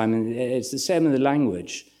all the time, and it's the same in the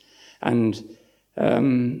language. And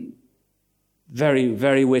very,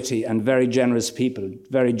 very witty and very generous people,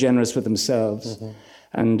 very generous with themselves.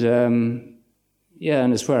 And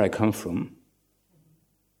and it's where I come from.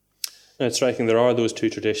 It's striking. There are those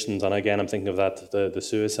two traditions, and again, I'm thinking of that the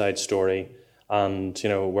suicide story, and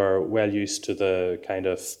we're well used to the kind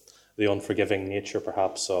of the unforgiving nature,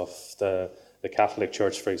 perhaps, of the Catholic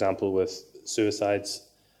Church, for example, with suicides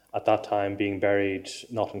at that time being buried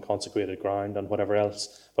not in consecrated ground and whatever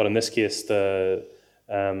else. But in this case, the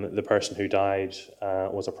person who died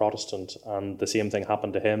was a Protestant, and the same thing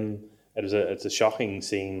happened to him. It's a shocking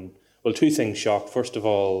scene. Well, two things shock. First of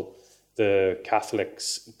all, the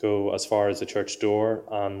Catholics go as far as the church door,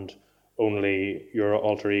 and only your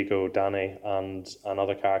alter ego, Danny, and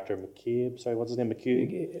another character, McCabe, sorry, what's his name,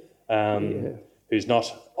 McCabe, who's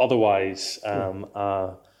not otherwise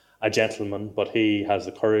a gentleman, but he has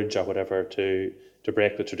the courage or whatever to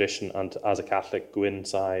break the tradition and as a Catholic go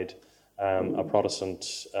inside a Protestant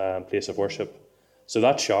place of worship. So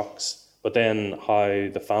that shocks. But then how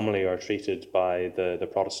the family are treated by the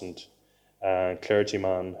Protestant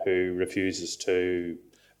clergyman who refuses to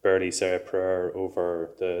barely say a prayer over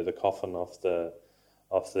the coffin of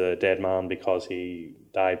the dead man because he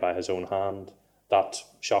died by his own hand, that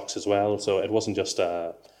shocks as well. So it wasn't just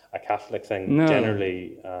a Catholic thing. No.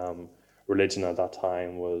 Generally, religion at that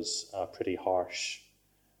time was a pretty harsh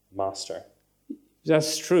master.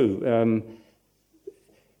 That's true.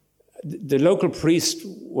 The local priest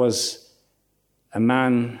was a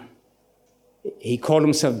man, he called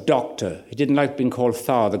himself doctor. He didn't like being called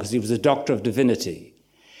father because he was a doctor of divinity.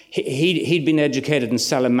 He'd been educated in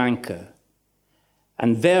Salamanca.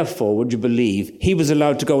 And therefore, would you believe, he was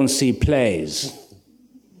allowed to go and see plays.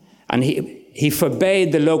 And he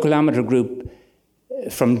forbade the local amateur group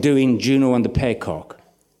from doing Juno and the Paycock.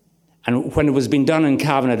 And when it was being done in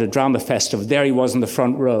Cavan at a drama festival, there he was in the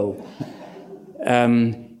front row.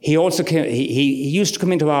 He also came, he used to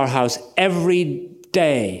come into our house every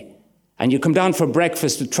day, and you come down for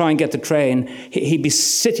breakfast to try and get the train. He'd be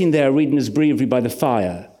sitting there reading his breviary by the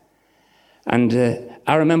fire. And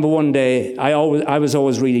I remember one day, I was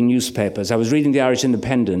always reading newspapers. I was reading the Irish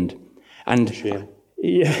Independent, and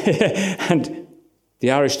and the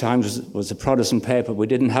Irish Times was a Protestant paper. We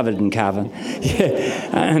didn't have it in Cavan.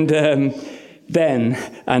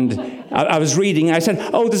 And I was reading, and I said,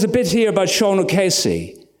 oh, there's a bit here about Sean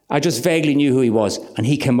O'Casey. I just vaguely knew who he was. And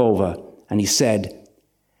he came over and he said,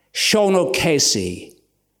 Sean O'Casey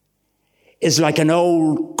is like an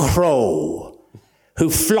old crow who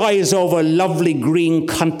flies over lovely green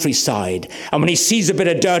countryside. And when he sees a bit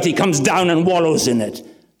of dirt, he comes down and wallows in it.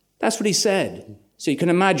 That's what he said. So you can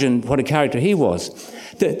imagine what a character he was.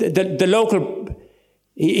 The local,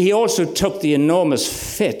 he also took the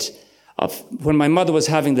enormous fit of, when my mother was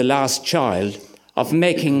having the last child, of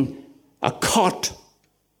making a cot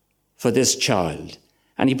for this child.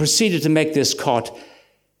 And he proceeded to make this cot,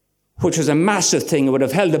 which was a massive thing. It would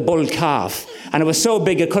have held a bull calf. And it was so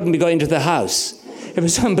big it couldn't be going into the house. It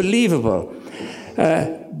was unbelievable.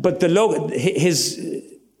 But his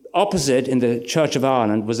opposite in the Church of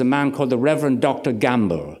Ireland was a man called the Reverend Dr.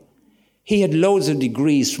 Gamble. He had loads of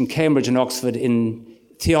degrees from Cambridge and Oxford in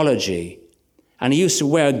theology. And he used to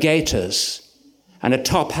wear gaiters and a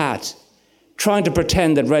top hat, trying to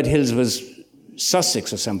pretend that Red Hills was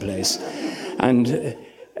Sussex or someplace. And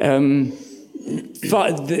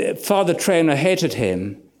Father Traynor hated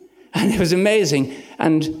him. And it was amazing.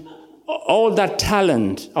 And all that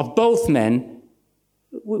talent of both men,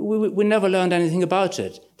 we never learned anything about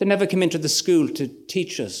it. They never came into the school to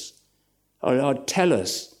teach us or tell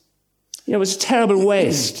us. You know, it was a terrible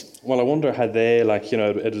waste. Well, I wonder had they, like, you know,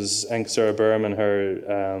 it was Sarah Berman,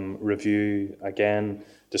 her review again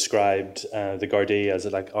described the Gardaí as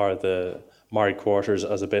or the married quarters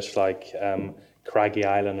as a bit like Craggy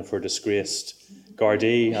Island for disgraced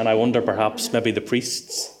Gardaí. And I wonder perhaps maybe the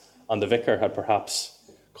priests and the vicar had perhaps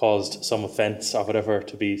caused some offence or whatever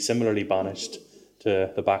to be similarly banished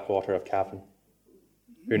to the backwater of Cavan.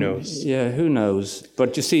 Who knows? Yeah, who knows?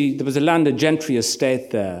 But you see, there was a landed gentry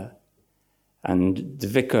estate there, and the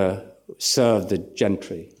vicar served the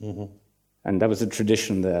gentry. Mm-hmm. And that was a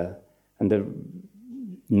tradition there. And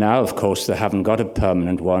now, of course, they haven't got a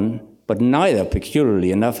permanent one, but neither,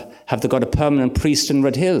 peculiarly enough, have they got a permanent priest in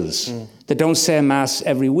Red Hills. Mm. They don't say Mass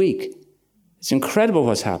every week. It's incredible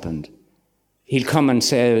what's happened. He'll come and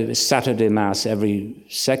say a Saturday Mass every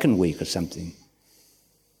second week or something.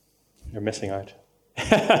 You're missing out.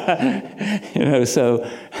 You know, so,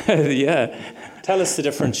 yeah. Tell us the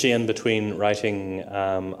difference, Shane, between writing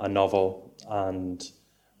a novel and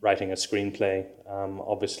writing a screenplay.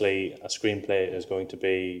 Obviously, a screenplay is going to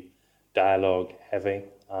be dialogue heavy,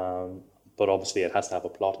 but obviously it has to have a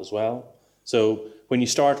plot as well. So when you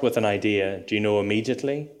start with an idea, do you know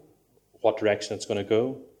immediately what direction it's going to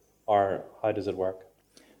go, or how does it work?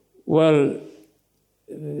 Well,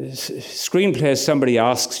 screenplay is somebody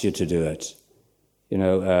asks you to do it. You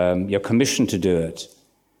know, you're commissioned to do it.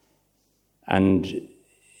 And,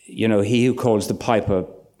 you know, he who calls the piper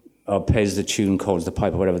or pays the tune calls the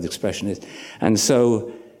piper, whatever the expression is. And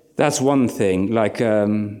so that's one thing. Like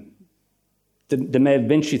the Maeve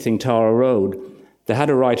Binchy thing, Tara Road, they had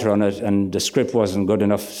a writer on it and the script wasn't good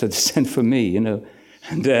enough, so they sent for me, you know.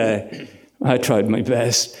 And I tried my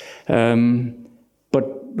best. But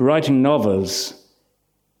writing novels,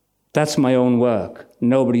 that's my own work.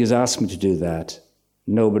 Nobody has asked me to do that.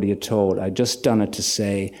 Nobody at all. I just done it to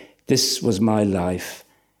say, this was my life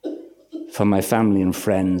for my family and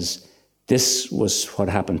friends. This was what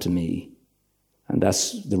happened to me. And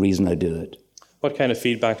that's the reason I do it. What kind of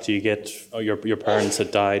feedback do you get? Oh, your parents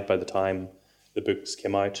had died by the time the books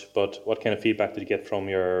came out, but what kind of feedback did you get from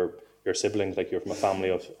your siblings? Like, you're from a family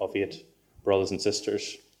of 8 brothers and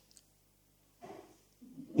sisters.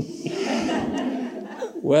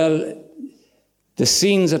 Well, the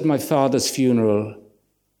scenes at my father's funeral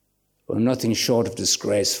were nothing short of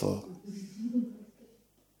disgraceful.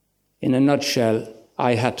 In a nutshell,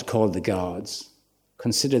 I had to call the guards.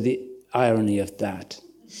 Consider the irony of that.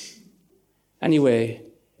 Anyway,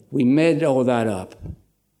 we made all that up.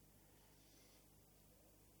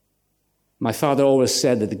 My father always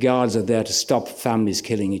said that the guards are there to stop families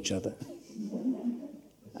killing each other.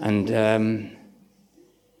 And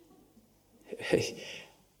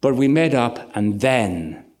but we made up, and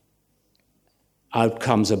then out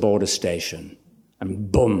comes a border station,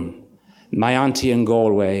 and boom, my auntie in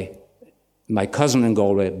Galway, my cousin in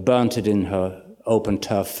Galway, burnt it in her open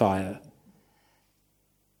turf fire.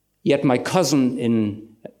 Yet my cousin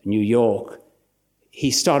in New York, he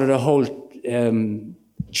started a whole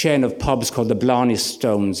chain of pubs called the Blarney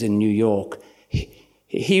Stones in New York.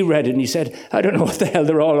 He read it and he said, I don't know what the hell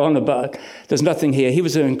they're all on about. There's nothing here. He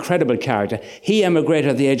was an incredible character. He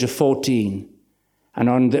emigrated at the age of 14. And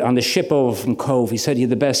on the ship over from Cove, he said he had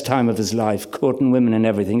the best time of his life, courting women and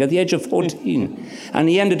everything, at the age of 14. And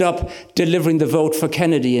he ended up delivering the vote for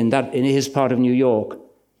Kennedy in his part of New York,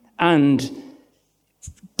 and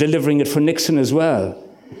delivering it for Nixon as well.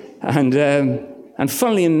 And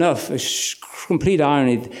funnily enough, complete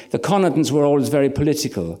irony, the Connaughtons were always very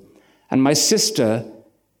political. And my sister,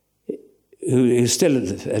 who's still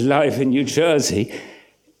alive in New Jersey,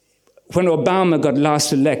 when Obama got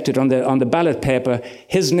last elected, on the ballot paper,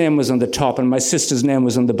 his name was on the top and my sister's name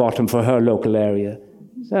was on the bottom for her local area.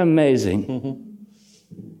 It's amazing.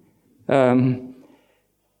 Mm-hmm.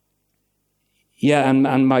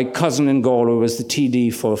 And my cousin in Galway was the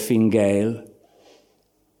TD for Fine Gael.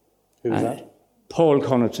 Who was that? Paul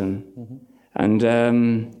Connaughton. Mm-hmm. And,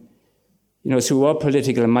 so we were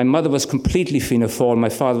political. And my mother was completely Fianna Fáil, my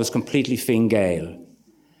father was completely Fine Gael.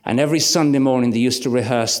 And every Sunday morning they used to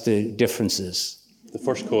rehearse the differences. The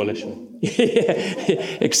first coalition.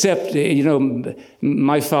 Except,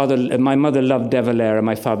 my mother loved De Valera and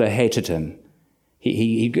my father hated him.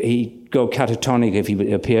 He'd go catatonic if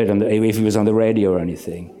he appeared if he was on the radio or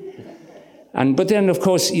anything. But then, of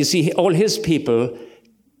course, you see, all his people,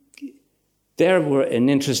 they were an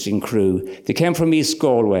interesting crew. They came from East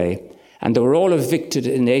Galway, and they were all evicted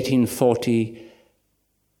in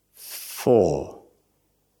 1844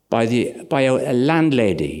 by a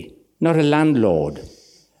landlady, not a landlord.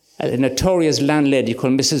 A notorious landlady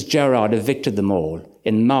called Mrs. Gerard evicted them all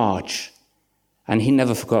in March, and he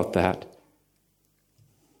never forgot that.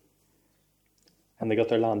 And they got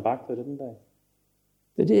their land back, though, didn't they?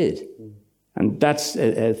 They did. Mm. And that's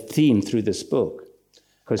a theme through this book,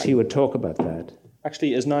 because he would talk about that.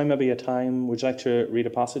 Actually, is now maybe a time, would you like to read a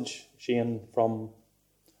passage, Shane, from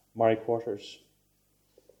Murray Quarters?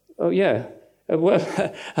 Oh, yeah. Well,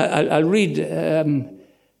 I'll read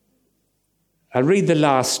the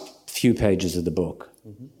last few pages of the book.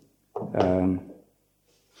 Mm-hmm.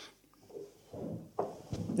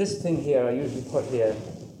 This thing here I usually put here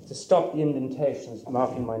to stop the indentations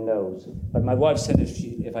marking my nose. But my wife said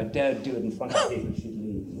if I dared do it in front of people, she'd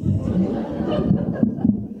leave.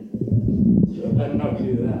 So I better not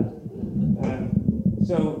do that.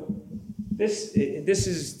 So this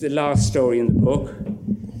is the last story in the book.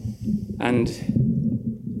 And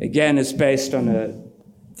again, it's based on the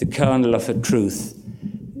kernel of a truth.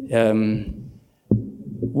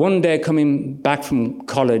 One day coming back from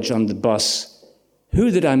college on the bus,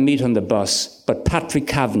 who did I meet on the bus but Patrick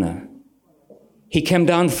Kavanagh? He came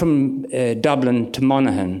down from Dublin to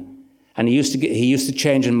Monaghan, and he used to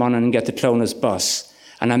change in Monaghan and get the Clonus bus.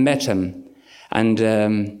 And I met him, and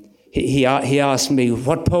he asked me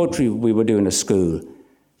what poetry we were doing at school.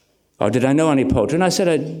 Or did I know any poetry? And I said,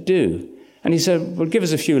 I do. And he said, well, give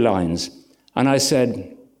us a few lines. And I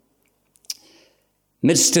said,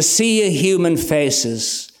 midst a sea of human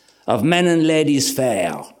faces, of men and ladies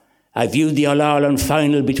fair, I viewed the All-Ireland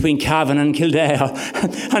final between Cavan and Kildare.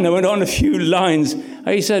 And I went on a few lines. And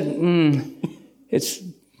he said, it's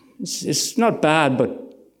not bad, but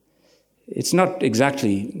it's not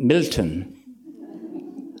exactly Milton.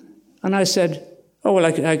 And I said, oh, well,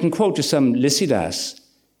 I can quote you some Lycidas.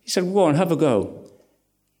 He said, go on, have a go.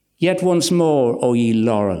 Yet once more, O ye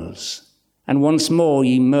laurels, and once more,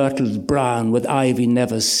 ye myrtles brown with ivy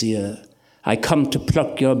never sere, I come to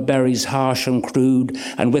pluck your berries harsh and crude,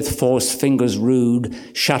 and with forced fingers rude,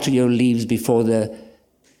 shatter your leaves before the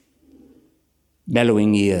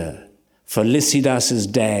mellowing year. For Lycidas is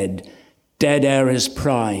dead, dead ere his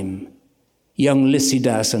prime. Young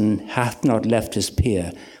Lycidas and hath not left his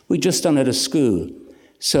peer. We just done it at school.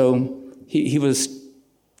 So he was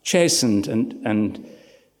chastened and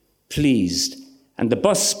pleased. And the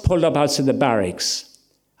bus pulled up outside the barracks,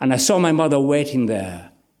 and I saw my mother waiting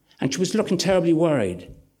there, and she was looking terribly worried.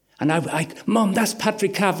 And I Mum, that's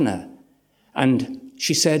Patrick Kavanagh. And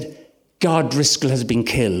she said, God Driscoll has been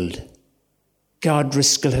killed. God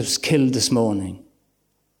Driscoll has killed this morning.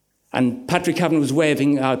 And Patrick Kavanagh was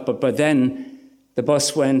waving out, but then the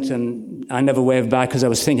bus went, and I never waved back because I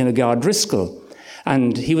was thinking of God Driscoll.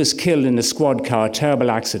 And he was killed in a squad car, a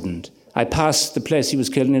terrible accident. I passed the place he was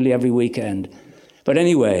killed nearly every weekend. But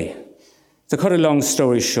anyway, to cut a long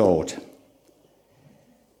story short,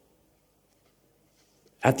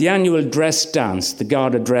 at the annual dress dance, the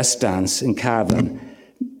Garda dress dance in Cavan,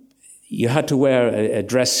 you had to wear a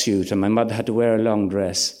dress suit, and my mother had to wear a long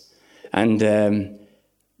dress. And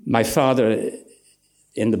my father,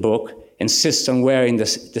 in the book, insists on wearing the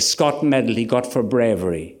Scott medal he got for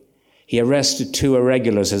bravery. He arrested 2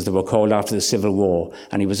 irregulars, as they were called, after the Civil War,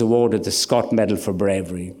 and he was awarded the Scott Medal for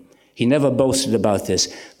bravery. He never boasted about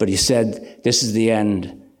this, but he said, "This is the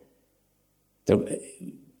end.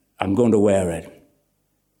 I'm going to wear it."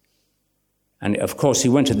 And of course, he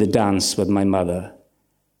went to the dance with my mother,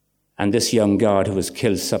 and this young guard, who was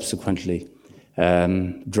killed subsequently,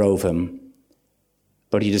 drove him.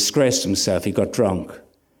 But he disgraced himself. He got drunk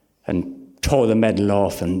and tore the medal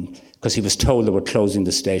off, and because he was told they were closing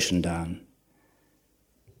the station down.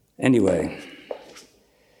 Anyway,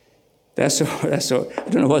 that's all. I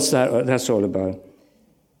don't know what's that's all about.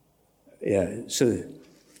 Yeah, so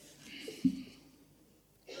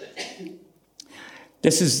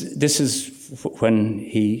this is when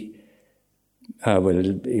he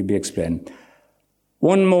it'll be explained.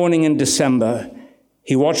 One morning in December,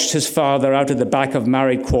 he watched his father out of the back of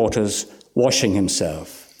married quarters washing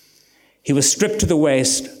himself. He was stripped to the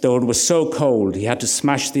waist, though it was so cold he had to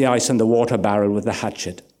smash the ice on the water barrel with a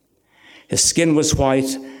hatchet. His skin was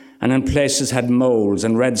white and in places had moles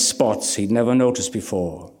and red spots he'd never noticed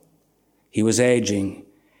before. He was aging,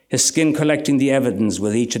 his skin collecting the evidence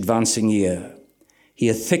with each advancing year. He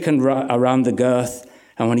had thickened around the girth,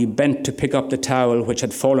 and when he bent to pick up the towel which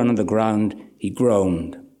had fallen on the ground, he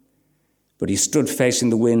groaned. But he stood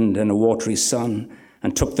facing the wind and a watery sun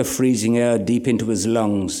and took the freezing air deep into his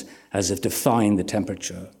lungs as if defying the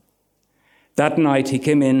temperature. That night he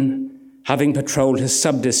came in, having patrolled his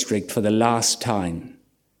sub-district for the last time.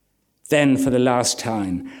 Then, for the last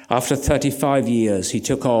time, after 35 years, he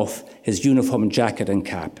took off his uniform jacket and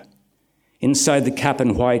cap. Inside the cap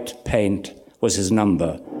in white paint was his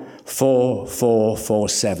number,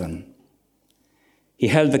 4447. He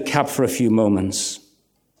held the cap for a few moments,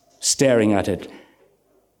 staring at it,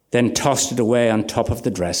 then tossed it away on top of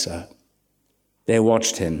the dresser. They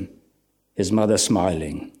watched him, his mother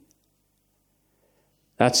smiling.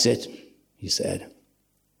 "That's it," he said.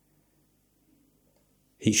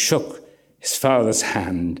 He shook his father's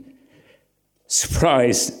hand,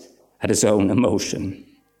 surprised at his own emotion.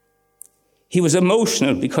 He was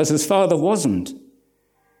emotional because his father wasn't.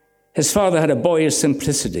 His father had a boyish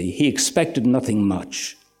simplicity. He expected nothing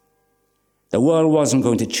much. The world wasn't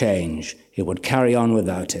going to change. It would carry on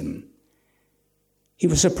without him. He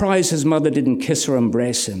was surprised his mother didn't kiss or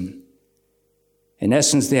embrace him. In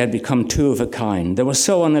essence, they had become two of a kind. They were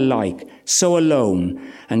so unalike, so alone,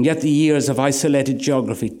 and yet the years of isolated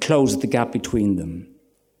geography closed the gap between them.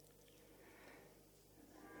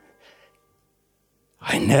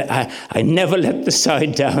 I never let the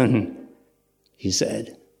side down, he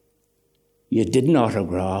said. You didn't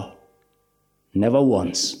autograph, never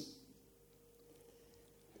once.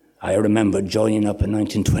 I remember joining up in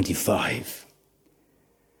 1925.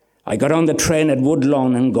 I got on the train at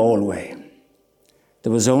Woodlawn in Galway.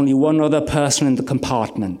 There was only one other person in the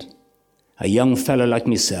compartment, a young fellow like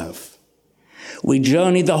myself. We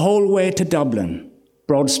journeyed the whole way to Dublin,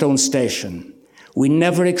 Broadstone Station. We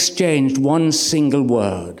never exchanged one single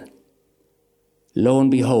word. Lo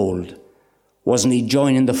and behold, wasn't he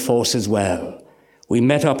joining the force as well? We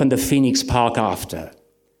met up in the Phoenix Park after.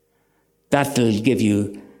 That'll give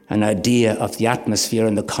you an idea of the atmosphere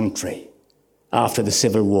in the country. After the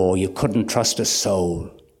Civil War, you couldn't trust a soul.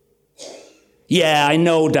 Yeah, I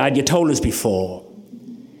know, Dad, you told us before.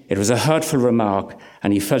 It was a hurtful remark,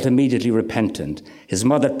 and he felt immediately repentant. His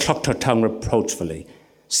mother clucked her tongue reproachfully.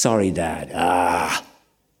 Sorry, Dad.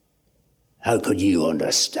 How could you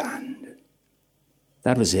understand?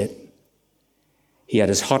 That was it. He had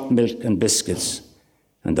his hot milk and biscuits,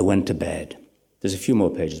 and they went to bed. There's a few more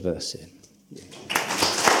pages, but that's it.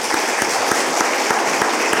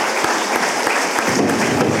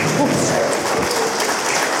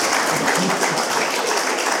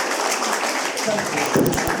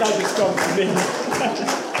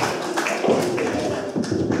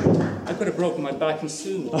 I could have broken my back in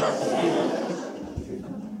soon.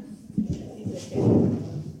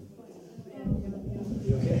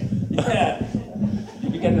 Yeah.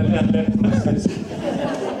 You get the left.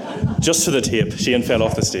 Just for the tape, Shane fell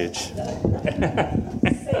off the stage.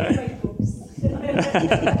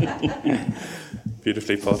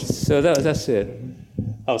 Beautifully put. So that's it.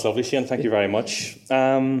 That was lovely, Shane. Thank you very much.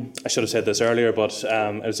 I should have said this earlier, but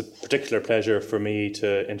it was a particular pleasure for me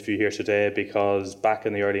to interview here today because back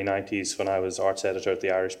in the early 90s when I was arts editor at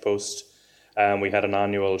the Irish Post, we had an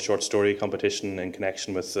annual short story competition in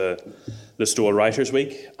connection with the Doyle Writers'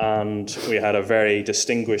 Week, and we had a very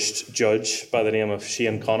distinguished judge by the name of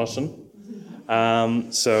Shane Connaughton.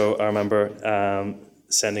 So I remember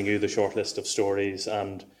sending you the short list of stories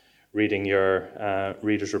and reading your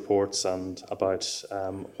readers' reports and about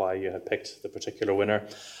why you had picked the particular winner.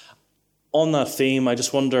 On that theme, I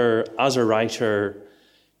just wonder, as a writer,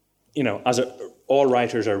 all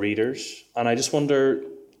writers are readers, and I just wonder,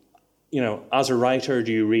 as a writer,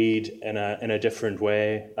 do you read in a different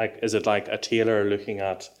way? Like, is it like a tailor looking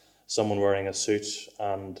at someone wearing a suit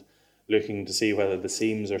and looking to see whether the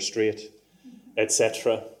seams are straight,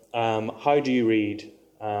 etc.? How do you read?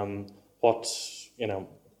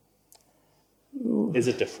 Is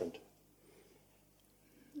it different?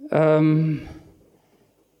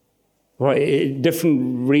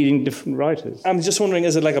 Different reading, different writers. I'm just wondering,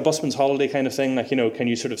 is it like a busman's holiday kind of thing? Like, can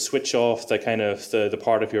you sort of switch off the kind of the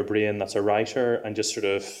part of your brain that's a writer and just sort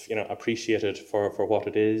of, appreciate it for what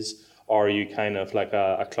it is? Or are you kind of like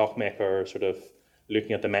a clockmaker, sort of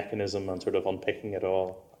looking at the mechanism and sort of unpicking it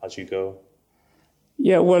all as you go?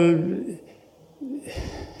 Yeah, well,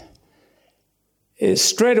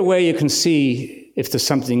 straight away you can see if there's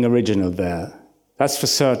something original there. That's for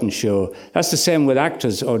certain sure. That's the same with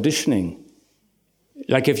actors auditioning.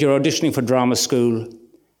 Like if you're auditioning for drama school,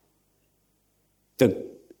 the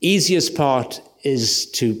easiest part is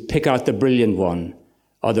to pick out the brilliant one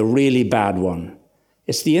or the really bad one.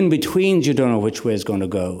 It's the in-betweens you don't know which way it's going to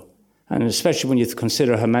go. And especially when you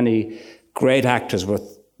consider how many great actors were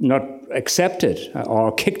not accepted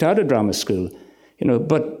or kicked out of drama school.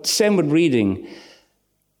 But same with reading.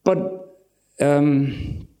 But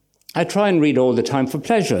I try and read all the time for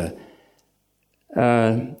pleasure.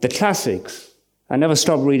 The classics. I never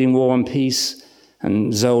stop reading War and Peace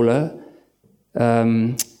and Zola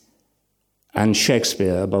and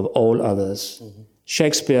Shakespeare above all others. Mm-hmm.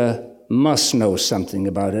 Shakespeare must know something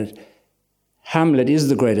about it. Hamlet is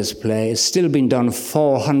the greatest play. It's still been done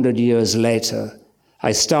 400 years later.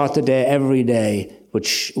 I start the day every day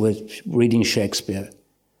with reading Shakespeare.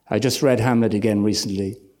 I just read Hamlet again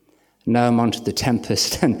recently. Now I'm on to The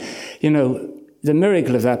Tempest. And, the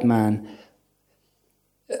miracle of that man.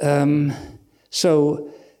 So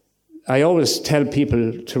I always tell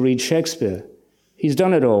people to read Shakespeare. He's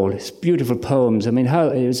done it all. His beautiful poems. It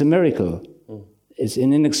was a miracle. It's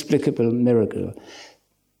an inexplicable miracle.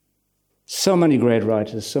 So many great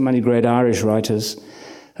writers, so many great Irish writers.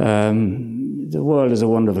 The world is a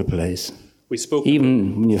wonderful place. We spoke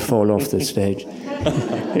even when you fall off the stage.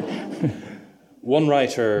 One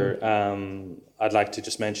writer I'd like to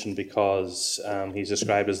just mention because he's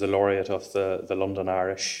described as the laureate of the London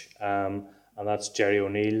Irish, and that's Jerry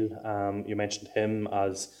O'Neill. You mentioned him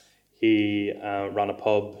as he ran a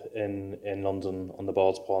pub in London on the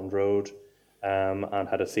Balls Pond Road and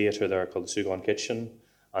had a theatre there called the Sugan Kitchen,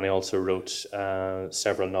 and he also wrote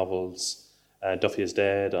several novels, Duffy is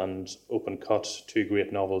Dead and Open Cut, two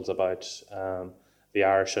great novels about the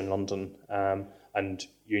Irish in London, and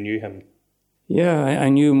you knew him. Yeah, I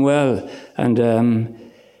knew him well. And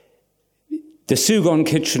the Sugan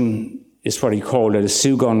Kitchen is what he called it, a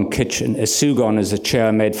Sugan Kitchen. A Sugan is a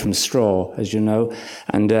chair made from straw, as you know.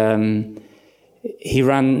 And he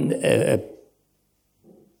ran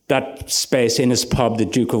that space in his pub, the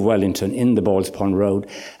Duke of Wellington, in the Balls Pond Road.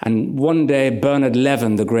 And one day, Bernard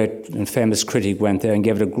Levin, the great and famous critic, went there and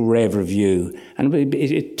gave it a rave review. And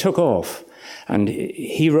it took off. And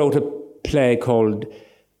he wrote a play called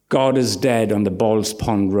God is Dead on the Balls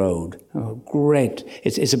Pond Road. Oh, great.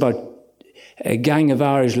 It's about a gang of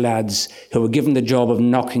Irish lads who were given the job of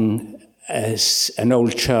knocking an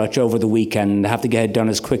old church over the weekend and have to get it done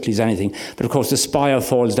as quickly as anything. But of course the spire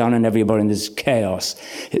falls down on everybody and there's chaos.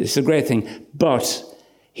 It's a great thing. But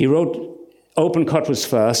he wrote, Open Cut was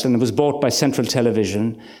first, and it was bought by Central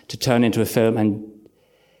Television to turn into a film, and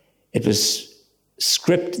it was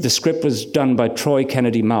the script was done by Troy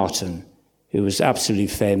Kennedy Martin, who was absolutely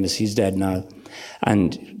famous. He's dead now.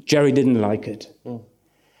 And Jerry didn't like it. Mm.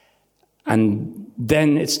 And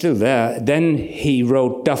then, it's still there, then he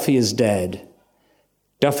wrote Duffy is Dead.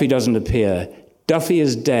 Duffy doesn't appear. Duffy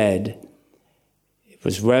is Dead. It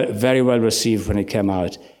was very well received when it came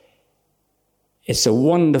out. It's a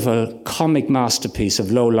wonderful comic masterpiece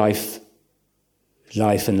of low-life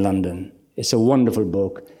life in London. It's a wonderful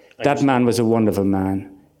book. That man was a wonderful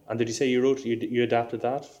man. And did you say you adapted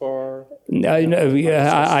that for?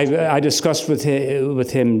 I discussed with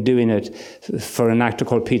him doing it for an actor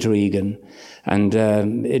called Peter Egan, and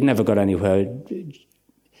it never got anywhere.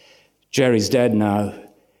 Jerry's dead now.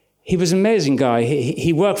 He was an amazing guy.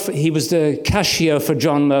 He was the cashier for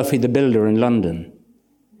John Murphy, the builder in London.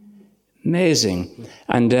 Amazing.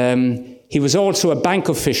 And he was also a bank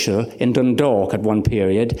official in Dundalk at one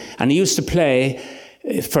period, and he used to play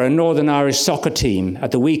for a Northern Irish soccer team at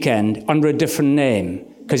the weekend under a different name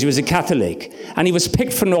because he was a Catholic. And he was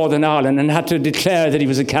picked for Northern Ireland and had to declare that he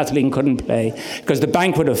was a Catholic and couldn't play because the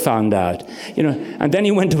bank would have found out. And then he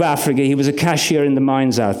went to Africa. He was a cashier in the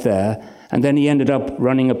mines out there. And then he ended up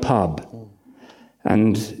running a pub.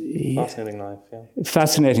 And fascinating life, yeah.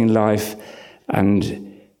 Fascinating life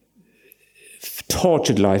and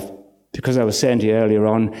tortured life. Because I was saying to you earlier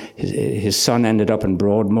on, his son ended up in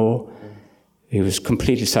Broadmoor. He was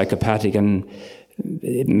completely psychopathic, and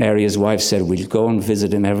Mary, his wife, said, we'll go and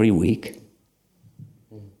visit him every week.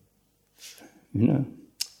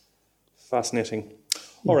 Fascinating.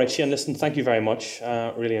 All right, Shane, listen, thank you very much.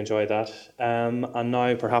 Really enjoyed that. And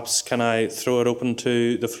now perhaps can I throw it open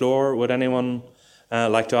to the floor? Would anyone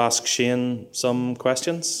like to ask Shane some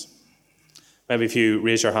questions? Maybe if you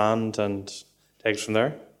raise your hand and take it from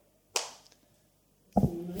there.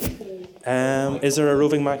 Is there a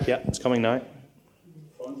roving mic? Yeah, it's coming now.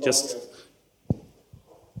 Just.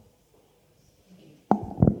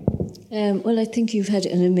 Well, I think you've had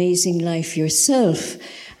an amazing life yourself.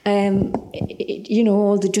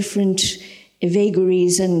 All the different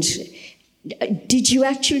vagaries. And did you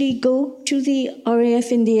actually go to the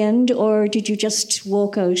RAF in the end, or did you just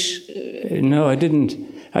walk out? No, I didn't.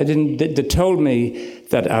 They told me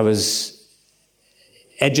that I was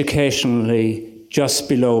educationally just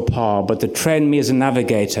below par, but they trained me as a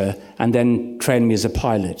navigator and then trained me as a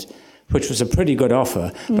pilot, which was a pretty good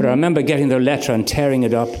offer. Mm-hmm. But I remember getting their letter and tearing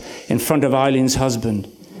it up in front of Eileen's husband,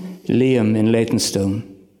 Liam, in Leytonstone.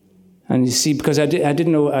 And you see, because I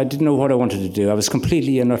didn't know what I wanted to do. I was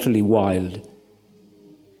completely and utterly wild.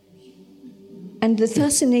 And the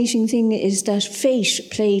fascinating thing is that fate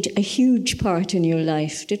played a huge part in your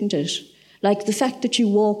life, didn't it? Like the fact that you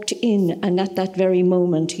walked in and at that very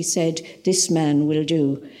moment he said, this man will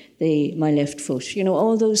do my left foot.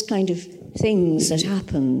 All those kind of things that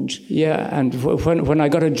happened. Yeah, and when I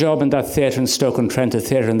got a job in that theatre in Stoke-on-Trent, the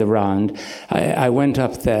theatre in the Round, I went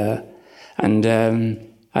up there and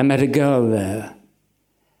I met a girl there.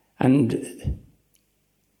 And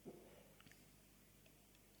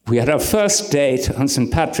we had our first date on St.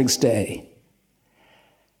 Patrick's Day.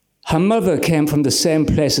 Her mother came from the same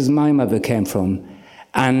place as my mother came from,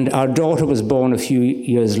 and our daughter was born a few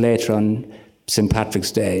years later on St.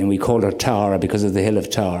 Patrick's Day, and we called her Tara because of the hill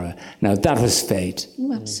of Tara. Now, that was fate.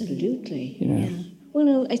 Oh, absolutely. Yeah. Well,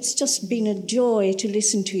 no, it's just been a joy to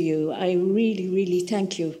listen to you. I really, really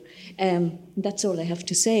thank you. That's all I have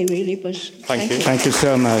to say, really, but thank you. Thank you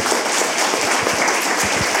so much.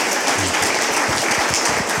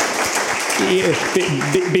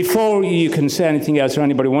 Before you can say anything else or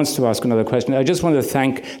anybody wants to ask another question, I just want to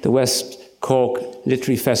thank the West Cork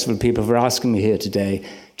Literary Festival people for asking me here today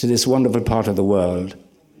to this wonderful part of the world.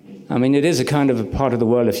 I mean, it is a kind of a part of the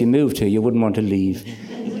world, if you moved here, you wouldn't want to leave.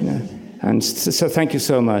 And so thank you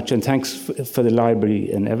so much, and thanks for the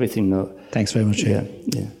library and everything. Thanks very much. Yeah.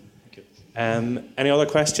 Any other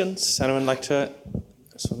questions? Anyone like to?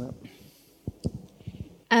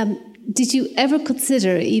 Did you ever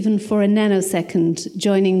consider, even for a nanosecond,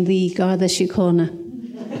 joining the Garda Síochána?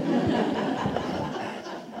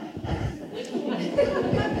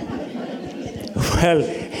 Well,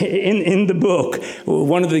 in the book,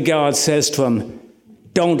 one of the guards says to him,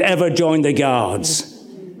 "Don't ever join the Guards."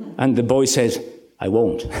 And the boy says, "I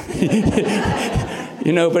won't."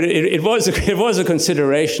 But it was a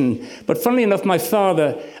consideration. But funnily enough, my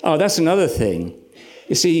father, that's another thing.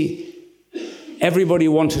 You see, everybody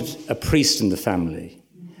wanted a priest in the family.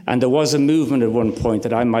 And there was a movement at one point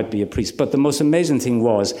that I might be a priest. But the most amazing thing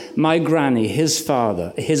was, my granny, his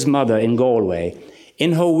mother in Galway,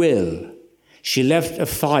 in her will, she left a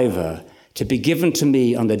 $5 to be given to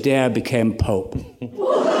me on the day I became Pope.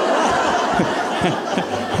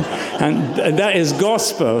 And that is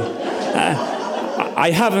gospel. I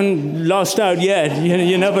haven't lost out yet.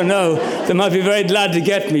 You never know. They might be very glad to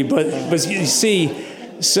get me. But you see,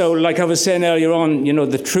 so like I was saying earlier on,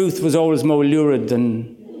 the truth was always more lurid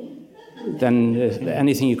than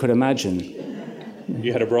anything you could imagine.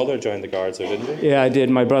 You had a brother join the Guards, though, didn't you? Yeah, I did.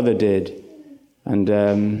 My brother did. And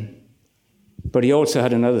but he also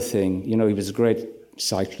had another thing. He was a great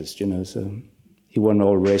cyclist, so he won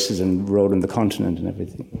all races and rode on the continent and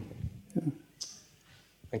everything. Yeah.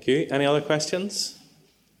 Thank you. Any other questions?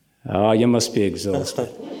 Oh, you must be exhausted.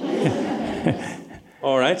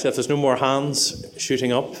 All right, if there's no more hands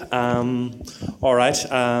shooting up. All right,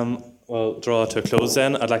 we'll draw to a close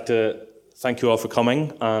then. I'd like to thank you all for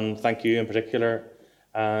coming, and thank you in particular,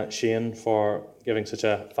 Shane, for giving such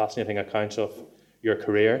a fascinating account of your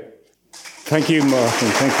career. Thank you, Martin.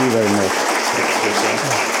 Thank you very much.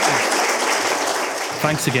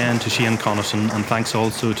 Thanks again to Shane Connaughton, and thanks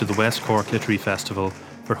also to the West Cork Literary Festival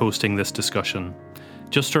for hosting this discussion.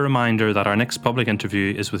 Just a reminder that our next public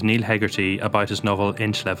interview is with Neil Hegarty about his novel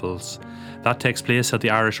Inch Levels. That takes place at the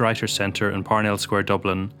Irish Writers' Centre in Parnell Square,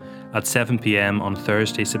 Dublin, at 7 p.m. on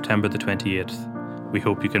Thursday, September the 28th. We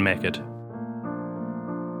hope you can make it.